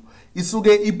kathathu.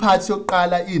 Isuke ipart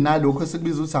yokuqala inalokho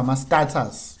esikubiza ukuthi ama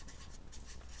starters.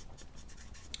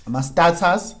 Ama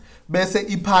starters bese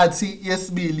iphathi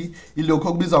yesibili ilokho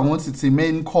okubizwa ngokuthi it's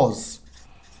main course.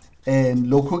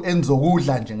 Lokho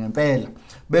enzokudla nje ngempela.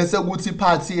 Bese kuthi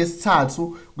iphathi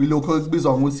yesithathu kulokho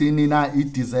okubizwa ngokuthi inina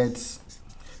i-desserts.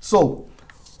 So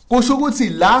kusho ukuthi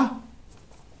la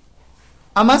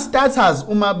ama starters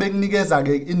uma bekunikeza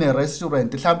ke in a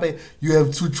restaurant mhlambe you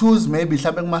have to choose maybe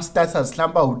mhlambe kuma starters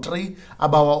mhlambe u3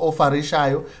 abawa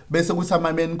offerishayo bese kuthi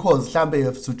ama main course mhlambe you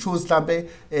have to choose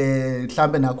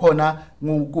mhlambe nakhona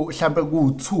mhlambe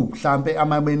ku2 mhlambe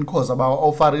ama main course abawa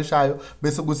offerishayo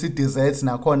bese kuthi desserts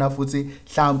nakhona futhi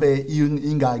mhlambe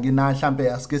ingaki na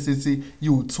mhlambe asike sithi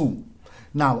u2.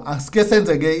 Now asike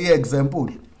senze ke i-example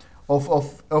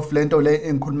of lento le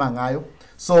engikhuluma ngayo.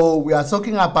 So we are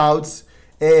talking about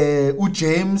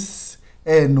James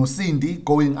no Cindy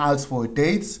going out for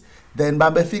dates. Then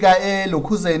babefika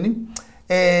eLokhuzeni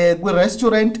kwi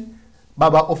restaurant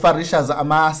baba offerishes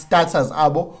ama starters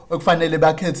abo okufanele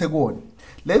bakhethe kuona.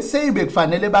 Let's say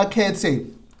bekufanele bakhethe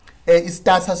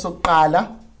i-starter sokuqala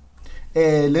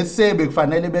let's say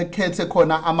bekufanele bekhethe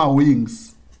khona ama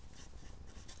wings.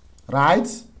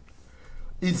 Right?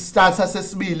 I-starter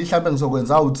sesibili mhlambe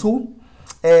ngizokwenza u2.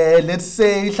 Let's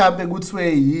say mhlambe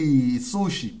kuthiwe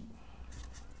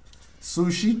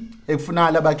sushi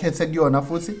ekufunala abakhethe kuyona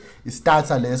futhi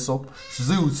i-starter leso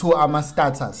ziwu2 ama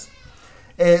starters.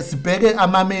 Sibheke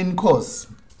ama main course.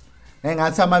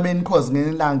 Engathi ama main course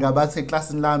ngelanga bathe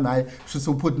eclassini lami hayi shothi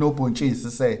uput no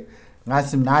bhontshisi se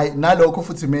ngathi nalokho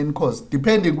futhi main course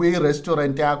depending kwi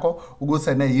restaurant yakho ukuthi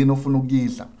ene yini ufuna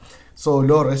ukuyidla. So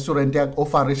lo restaurant yak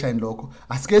offerisha lokho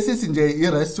asike sithi nje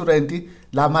i-restaurant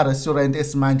lama restaurant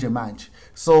esimanje manje.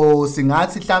 So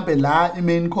singathi mhlambe la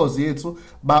i-main course yethu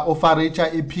ba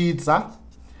offerisha i-pizza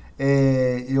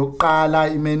yokuqala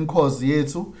i-main course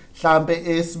yethu mhlambe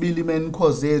esibili i-main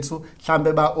course yethu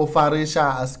mhlambe ba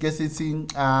offerisha asike sithi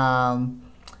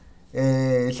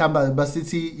mhlambe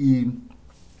basithi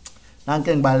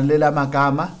nanke ngibalela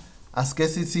amagama asike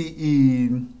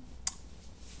sithi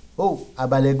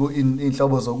abaleko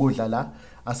inhlobo zokudla la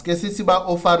asike sithi ba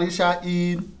offerisha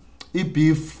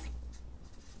i-beef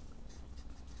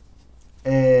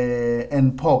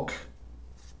and pork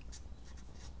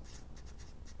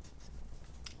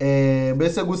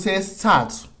bese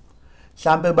kusesithathu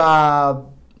mhlambe ba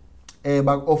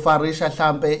offerisha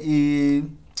mhlambe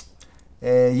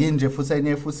yinje futhi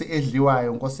enye futhi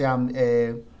edliwayo nkosi yami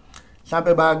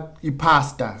mhlambe ba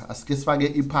ipasta asike sifake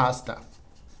ipasta.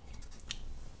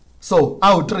 So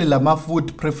awu3 lama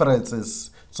food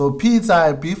preferences. So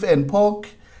pizza, beef and pork,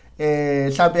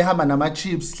 mhlambe hamba nama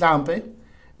chips mhlambe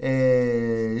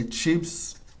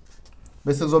chips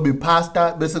bese kuzoba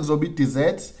ipasta bese kuzoba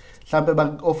i-desserts mhlambe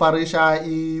ba offerisha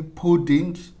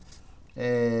i-pudding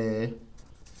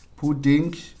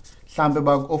mhlambe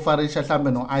bak-offerisha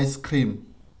mhlambe no ice cream.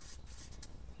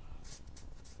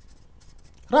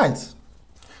 Right.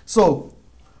 So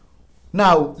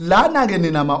now lana ke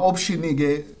ninama option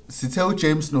ke sithe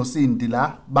James no Cindy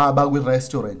la baba kwi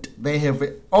restaurant. They have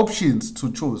options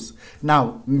to choose.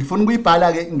 Now ngifuna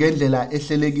ukuyibhala ke ngendlela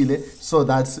ehlelekile so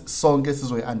that sonke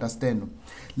sizoyi understand.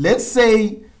 Let's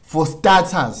say for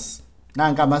starters,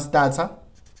 nanka ama starter.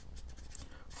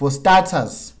 For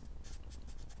starters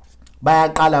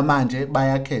bayaqala manje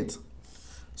bayakhetha.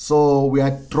 So we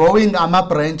are drawing ama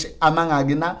branch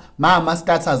amangaki na ama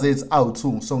starters ethu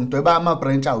awu2. So ngidweba ama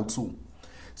branch awu2.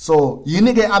 So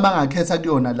yini ke abangakhetha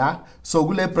kuyona la. So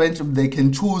kule branch they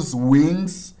can choose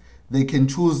wings, they can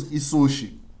choose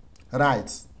isushi.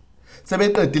 Right.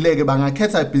 Sebeqedile ke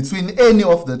bangakhetha between any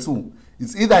of the two.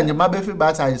 It's either nje mabefi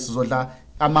bathi ayisizodla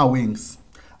ama wings.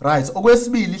 Right.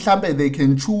 Okwesibili mhlambe they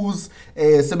can choose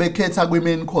sebekhetha kwi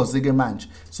main course ke manje.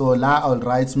 So la all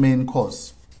right main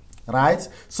course. Right?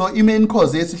 So i-main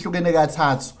course yesihlukene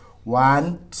kathathu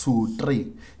 1 2 3.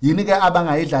 Yini ke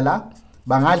abangayidla la?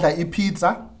 Bangadla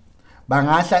i-pizza,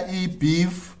 bangadla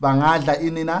i-beef, bangadla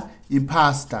inina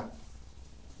i-pasta.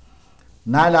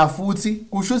 Nala futhi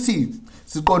kusho ukuthi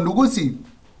siqonda ukuthi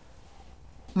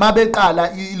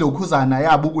mabeqala ilokhuzana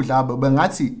yabo ukudla abo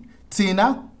bengathi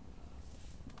thina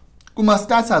kuma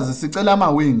starters sicela ama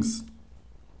wings.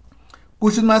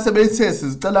 Kusho mase bethe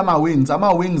sicela ama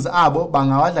wings abo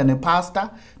bangawadla nepasta,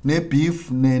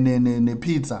 nebeef,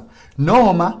 nepizza.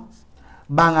 Noma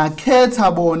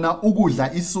bangakhetha bona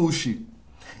ukudla isushi.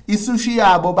 Isushi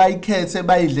yabo bayikhethe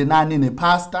bayidle nani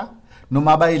nepasta,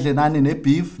 noma bayidle nani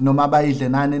nebeef, noma bayidle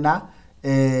nani na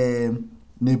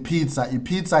nepizza,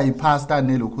 ipizza, ipasta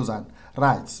nelokhuzana.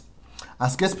 Right.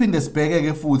 Asike siphinde sibheke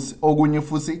ke futhi okunye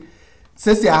futhi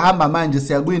sesiyahamba manje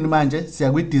siyakwini manje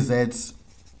siyakwi desserts.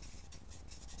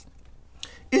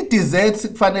 I-desserts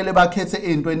kufanele bakhethe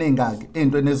ey'ntweni ey'ngaki,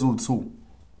 ey'ntweni eziwu2.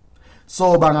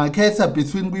 So bangakhetha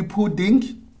between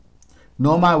kwi-pudding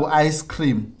noma u-ice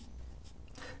cream.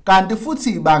 Kanti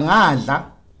futhi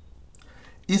bangadla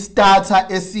i-starter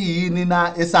esiyini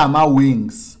na esama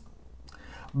wings.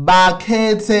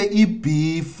 Bakhethe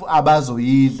i-beef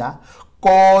abazoyidla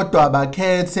kodwa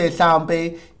bakhethe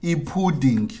mhlambe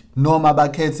i-pudding noma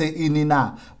bakhethe ini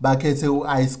na, bakhethe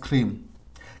u-ice cream.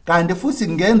 Kanti futhi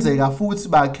ngenzeka futhi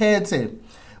bakhethe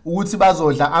ukuthi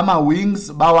bazodla ama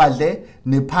wings bawadle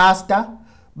nepasta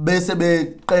bese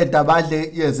beqeda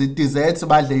badle desserts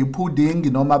badle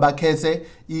ipudding noma bakhethe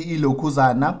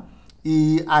ilokhuzana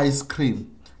ice cream.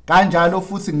 Kanjalo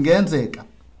futhi ngenzeka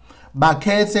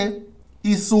bakhethe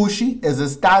isushi as a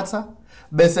starter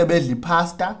bese bedla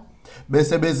ipasta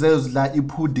bese bezodla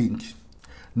ipudding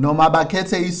noma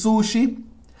bakhethe isushi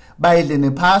bayidle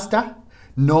nepasta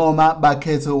noma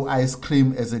bakhethe u-ice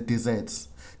cream as a dessert.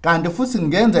 Kanti futhi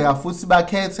ngenzeka futhi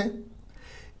bakhethe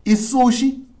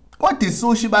isushi kodwa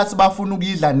isushi bathi bafuna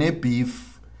ukuyidla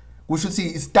nebeef. Kusho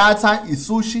ukuthi starter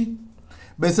isushi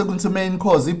bese kuthi main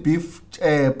course ibeef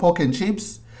pork and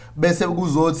chips bese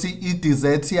kuzothi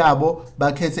i-dessert yabo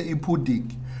bakhethe ipudding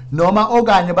noma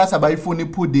okanye bathi abayifuna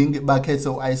ipudding bakhethe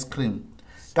u-ice cream.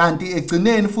 Kanti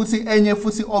egcineni futhi enye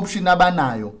futhi option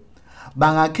abanayo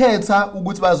bangakhetha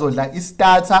ukuthi bazodla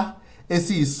i-starter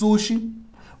esiyisushi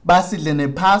basidle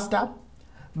nepasta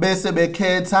bese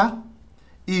bekhetha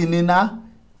inina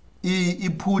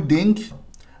ipudding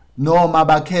noma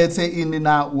bakhethe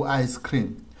inina u-ice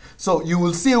cream. So you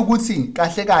will see ukuthi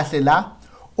kahle kahle la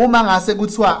uma ngase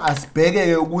kuthiwa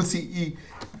asibheke ukuthi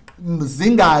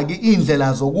zingaki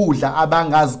indlela zokudla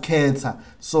abangazikhetha.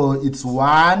 So it's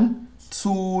 1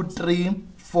 2 3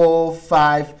 4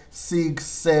 5 6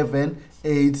 7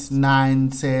 8 9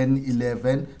 10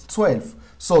 11 12.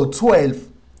 So 12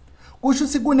 kusho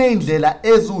ukuthi kuneyindlela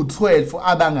ezu12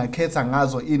 abangakhetha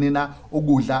ngazo inina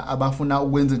ukudla abafuna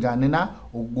ukwenza njani na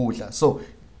ukudla. So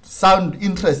sound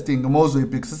interesting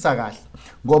mozoyibhekisisa kahle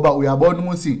ngoba uyabona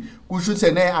ukuthi kusho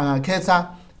ukuthi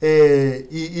angakhetha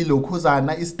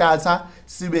ilokhuzana i-starter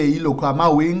sibe yilokho ama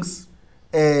wings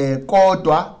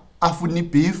kodwa afuna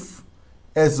ibeef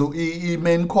as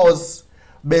i-main course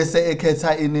bese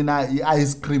ekhetha inina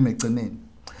i-ice cream egcineni.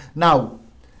 Now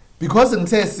because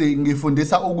ngithe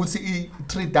ngifundisa ukuthi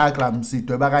i-tree diagram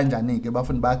sidweba kanjani ke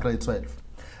bafundi ba grade 12.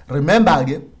 Remember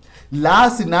ke la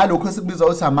sinalokho esikubiza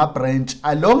ukuthi ama branch.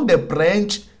 Along the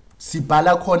branch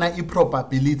sibhala khona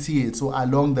i-probability yethu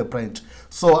along the branch.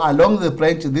 So along the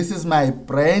branch this is my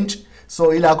branch.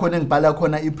 So ila khona ngibhala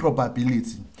khona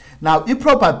i-probability. Now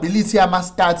i-probability yama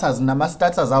starters nama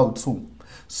starters awu2.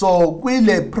 So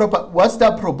what's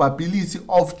the probability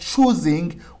of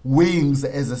choosing wings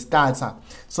as a starter?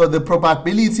 So the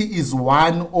probability is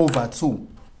 1/2.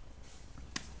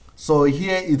 So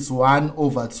here it's 1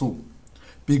 over 2.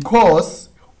 Because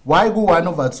why go 1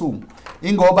 over 2?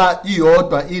 Ingoba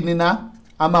iyodwa ini na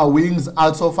ama wings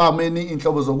out of how many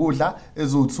inhlobo zokudla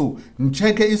ezu2.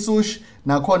 Ngicheke isushi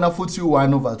nakhona futhi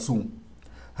u1 over 2.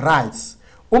 Right.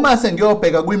 Uma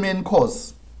sengiyobheka kwi main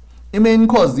course. I-main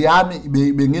course yami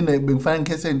bengifanele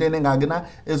ngikhethe into engakena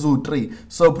ezu3.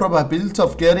 So probability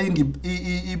of getting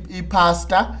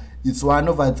i-pasta it's 1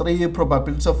 over 3.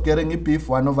 Probability of getting beef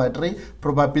 1 over 3.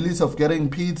 Probability of getting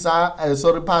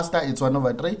pasta it's 1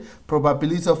 over 3.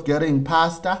 Probability of getting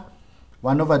pasta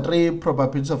 1 over 3.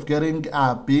 Probability of getting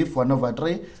beef 1 over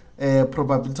 3.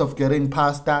 Probability of getting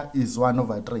pasta is 1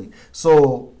 over 3.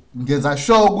 So ngenza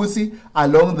sure ukuthi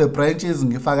along the branches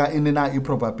ngifaka inina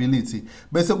i-probability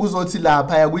bese kuzothi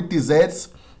lapha ya kwi desserts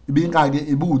ibingake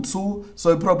ibu2.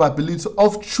 So i-probability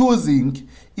of choosing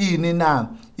inina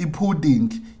i-pudding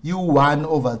u1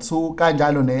 over 2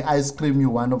 kanjalo ne-ice cream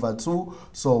u1 over 2.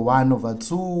 So 1 over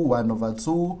 2 1 over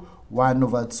 2 1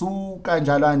 over 2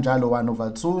 kanjalo 1 over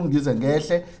 2 ngize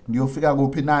ngehle ngiyofika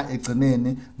kuphi na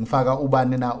egcineni ngifaka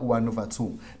ubani na u1 over 2.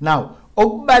 Now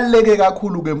okubaleke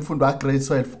kakhulu ke mfundo wa grade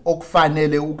 12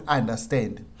 okufanele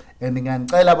ukunderstand and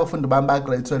ngiyanicela abafundi bami ba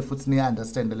grade 12 futhi ni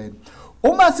understand lento.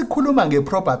 Uma sikhuluma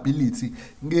ngeprobability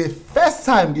nge-first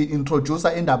time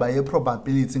ngi-introduce indaba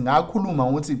ye-probability ngakhuluma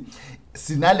ukuthi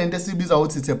sinalento esibiza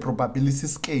ukuthi it's a probability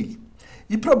scale.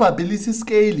 I-probability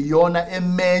scale yona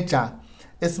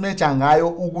esimeja ngayo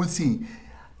ukuthi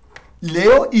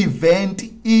leyo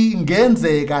event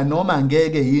ingenzeka noma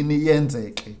ngeke yini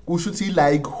yenzeke. Kusho ukuthi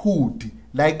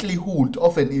likelihood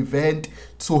of an event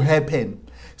to happen.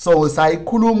 So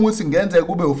sayikhuluma ukuthi ngenzeka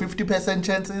kube u50%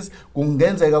 chances,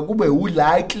 kungenzeka kube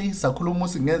u-likely, sakhuluma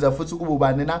ukuthi ngenzeka futhi kube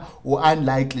ubani na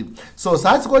u-unlikely. So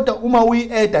sathi kodwa uma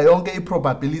uyi-add yonke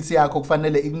i-probability yakho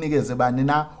kufanele ikunikeze bani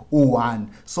na u1.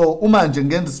 So uma nje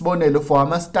ngenza isibonelo for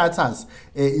ama-starters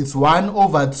it's 1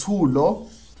 over 2 lo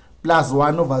plus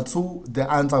 1 over 2,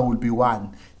 the answer will be 1.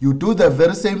 You do the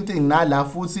very same thing nala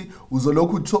futhi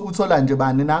uzolokhu uthola nje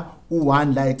bani na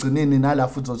u1 la egcineni nala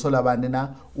futhi uzothola bani na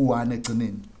u1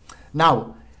 egcineni.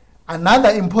 Now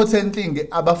another important thing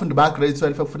abafundi ba grade 12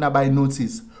 ekufuna bayi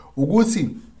notice ukuthi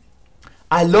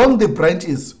along the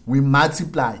branches we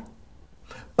multiply,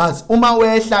 but uma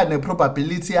wehla ne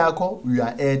probability yakho you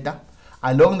are adder.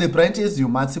 Along the branches you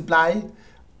multiply,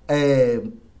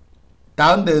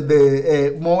 down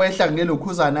the mowehla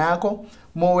ngelokhuzana yakho,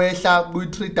 mowehla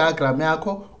kwi-tree diagram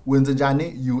yakho wenze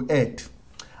njani you add.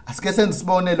 Asike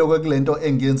sensibonelo kulento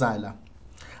engiyenza la.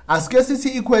 Asike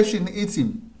sithi equation ithi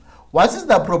what is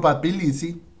the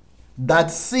probability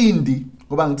that Cindy,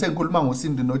 ngoba ngithe ngikhuluma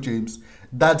ngoCindy no James,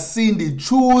 that Cindy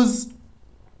choose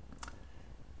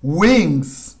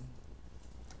wings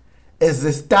as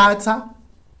a starter,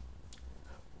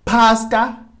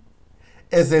 pasta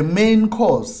as a main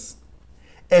course,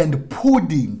 and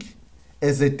pudding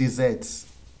as a dessert.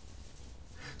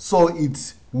 So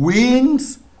it's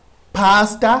wings,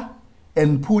 pasta,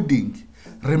 and pudding.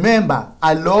 Remember,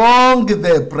 along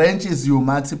the branches you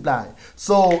multiply.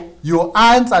 So your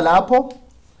answer lapho,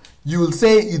 you'll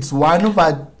say it's 1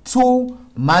 over 2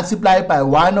 multiplied by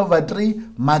 1 over 3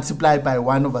 multiplied by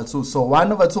 1 over 2. So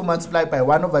 1 over 2 multiplied by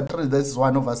 1 over 3, that is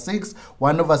 1 over 6.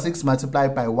 1 over 6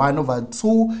 multiplied by 1 over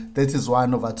 2, that is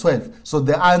 1 over 12. So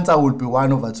the answer will be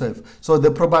 1 over 12. So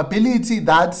the probability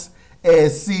that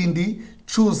Cindy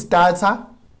choose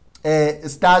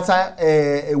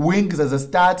wings as a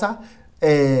starter,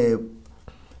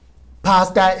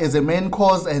 pasta as a main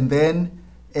course, and then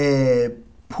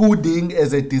pudding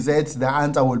as a dessert, the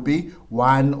answer will be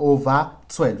 1 over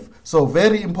 12. So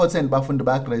very important bafundi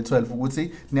ba grade 12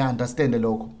 ukuthi ni understand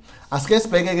lokho. Asike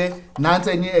sibheke ke nansi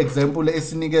enye example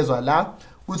esinikezwa la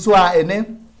kuthiwa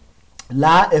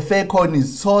la a fair coin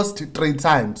is tossed 3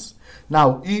 times.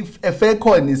 Now if a fair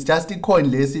coin is just a coin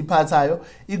lesiphathayo,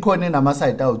 icoin enama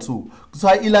side awu2. So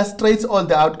I illustrate all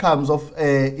the outcomes of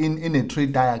in a tree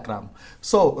diagram.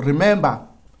 So remember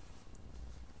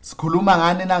sikhuluma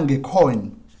ngani na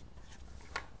ngecoin.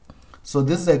 So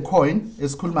this is a coin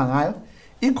esikhuluma ngayo.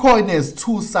 I-coin has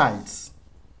 2 sides.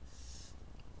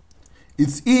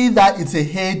 It's either it's a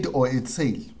head or a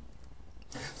tail.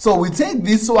 So we take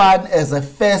this one as a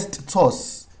first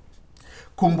toss.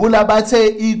 Kumbula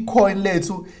bathe i-coin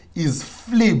lethu is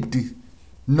flipped,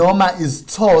 noma is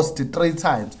tossed 3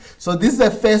 times. So this is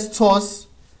a first toss,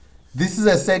 this is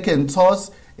a second toss,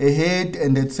 a head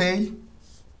and a tail,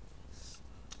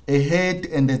 a head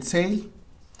and a tail,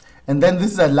 and then this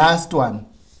is the last one.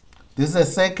 This is a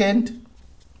second,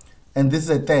 and this is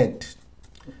a third.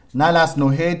 Now last no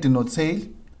head, no tail.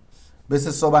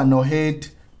 Bese soba no head,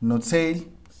 no tail.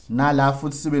 Now la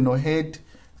futhi sibe no head,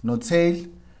 no tail.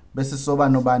 bese soba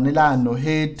nobani la no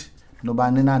head,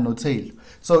 nobani na no tail.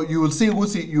 So you will see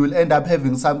you will end up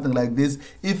having something like this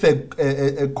if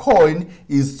a coin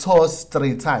is tossed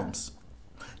 3 times.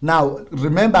 Now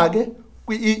remember again,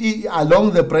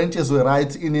 along the branches we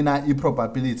write in a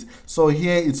probability. So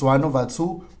here it's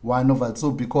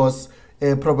 1/2 because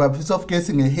probability of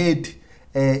guessing a head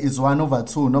is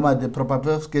 1/2. Normally the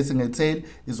probability of guessing a tail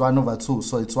is 1/2.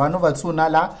 So it's 1/2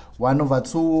 nala,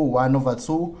 1/2,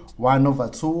 1/2, 1/2,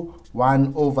 1/2,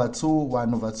 1/2, 1/2,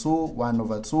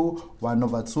 1/2,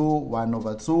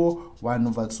 1/2,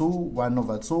 1/2,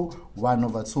 1/2,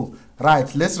 1/2.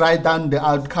 Right, let's write down the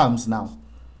outcomes now.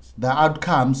 The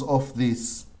outcomes of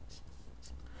this.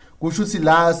 Kusho ukuthi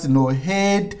la sino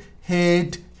head,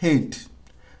 head, head.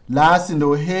 La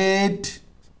sino head,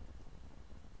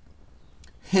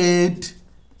 head,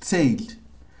 tail.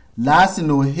 La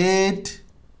sino head,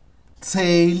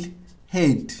 tail,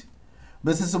 head.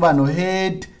 Bese soba no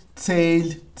head,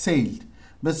 tail, tail.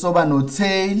 Bese soba no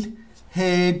tail,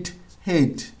 head,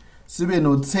 head. Sibe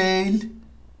no tail,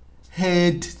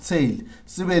 head, tail.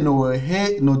 Sibe no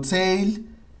head, no tail,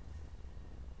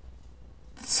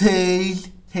 tail,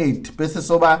 head. Bese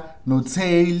soba no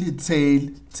tail, tail,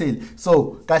 tail.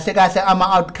 So kahle ama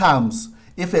outcomes.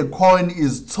 If a coin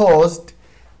is tossed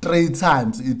 3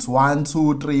 times, it's 1,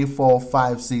 2, 3, 4,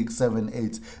 5, 6, 7,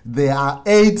 8. There are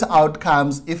 8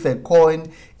 outcomes if a coin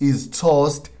is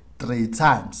tossed 3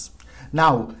 times.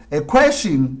 Now, a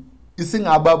question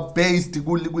isingaba based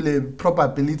kule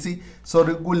probability,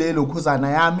 sorry, kule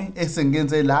lokhuzana yami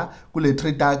esengenze la, kule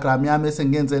tree diagram yami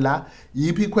esengenze la,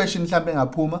 yiphi question mhlambe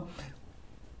ngaphuma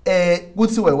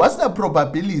kuthiwe what's the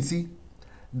probability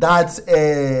that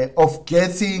of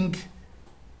getting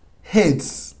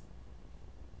heads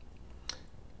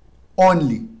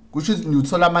only, which is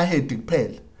uthola ama head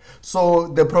kuphela. So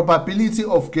the probability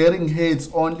of getting heads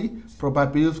only,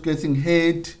 probability of getting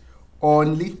head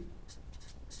only,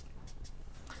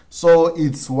 so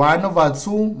it's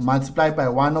 1/2 multiplied by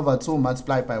 1/2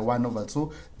 multiplied by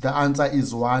 1/2. The answer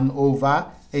is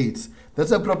 1/8.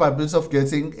 That's a probability of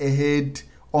getting a head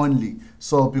only.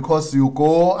 So because you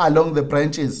go along the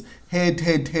branches, head,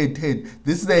 head, head, head.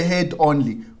 This is the head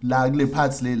only.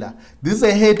 This is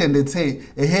a head and a tail.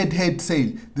 A head, head,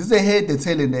 tail. This is a head, a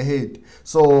tail, and a head.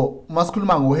 So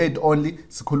masikhuluma ngo head only,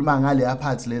 sikhuluma ngale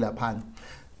parts lela phana.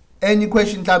 Any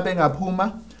question mhlambe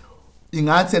ngaphuma?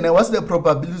 Ingathi what's the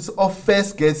probability of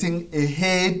first getting a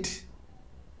head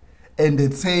and a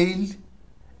tail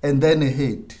and then a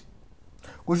head?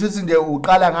 Kusho ukuthi nje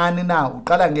uqala ngani na?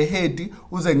 Uqala ngehead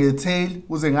uze ngetail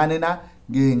uze ngani na?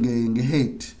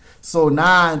 Ngehead. So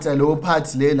nansi lo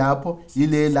parts le lapho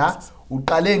yile la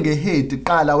uqale ngehead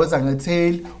qala weza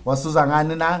ngetail wasuza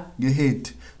ngani na?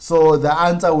 Ngehead. So the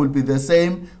answer will be the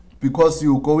same because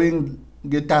you going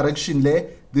get direction le.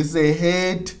 This is a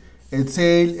head, a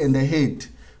tail, and a head.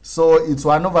 So it's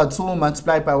 1/2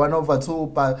 multiplied by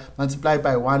 1/2 multiplied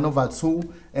by 1/2,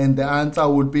 and the answer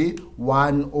would be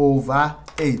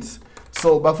 1/8.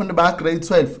 So bafundi ba grade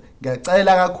 12,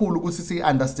 ngiyacela kakhulu ukuthi si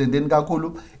understandeni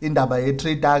kakhulu indaba ye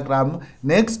tree diagram.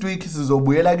 Next week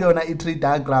sizobuyela kuyona i tree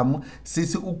diagram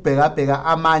sithi ukubheka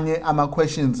amanye ama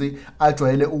questions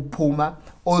ajwayele ukuphuma.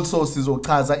 Also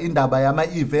sizochaza indaba yama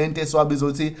event esiwabiza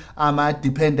ukuthi ama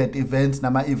dependent events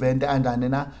nama event anjani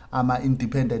na ama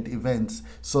independent events.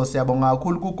 So siyabonga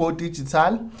kakhulu ku Go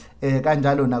Digital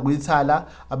kanjalo na kuyithala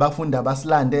abafundi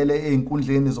abasilandele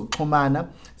einkundleni zokuxhumana.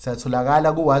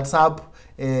 Siyatholakala ku WhatsApp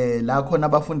la khona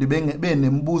abafundi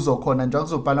benemibuzo khona nje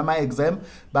kuzobhala ama exam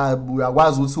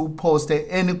uyakwazi ukuthi uposte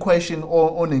any question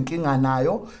onenkinga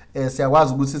nayo.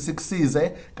 Siyakwazi ukuthi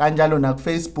sikusize kanjalo na ku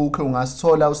Facebook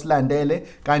ungasithola usilandele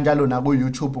kanjalo na ku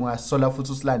YouTube ungasithola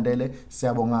futhi usilandele.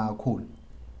 Siyabonga kakhulu.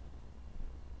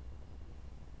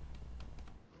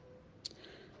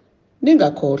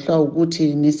 Ningakhohlwa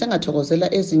ukuthi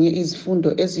nisengathokozela ezinye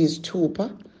izifundo eziyisithupha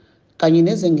kanye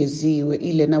nezengeziwe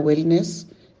iLearner Wellness,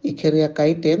 iCareer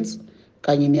Guidance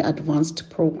kanye neAdvanced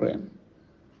Program.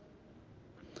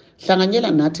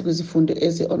 Hlanganyela nathi kwizifundo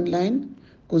ezi-online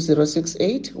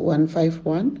ku-068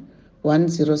 151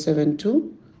 1072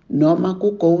 noma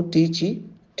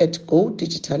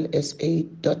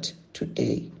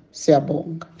ku-GoDigi@godigitalsa.today.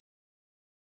 Siyabonga.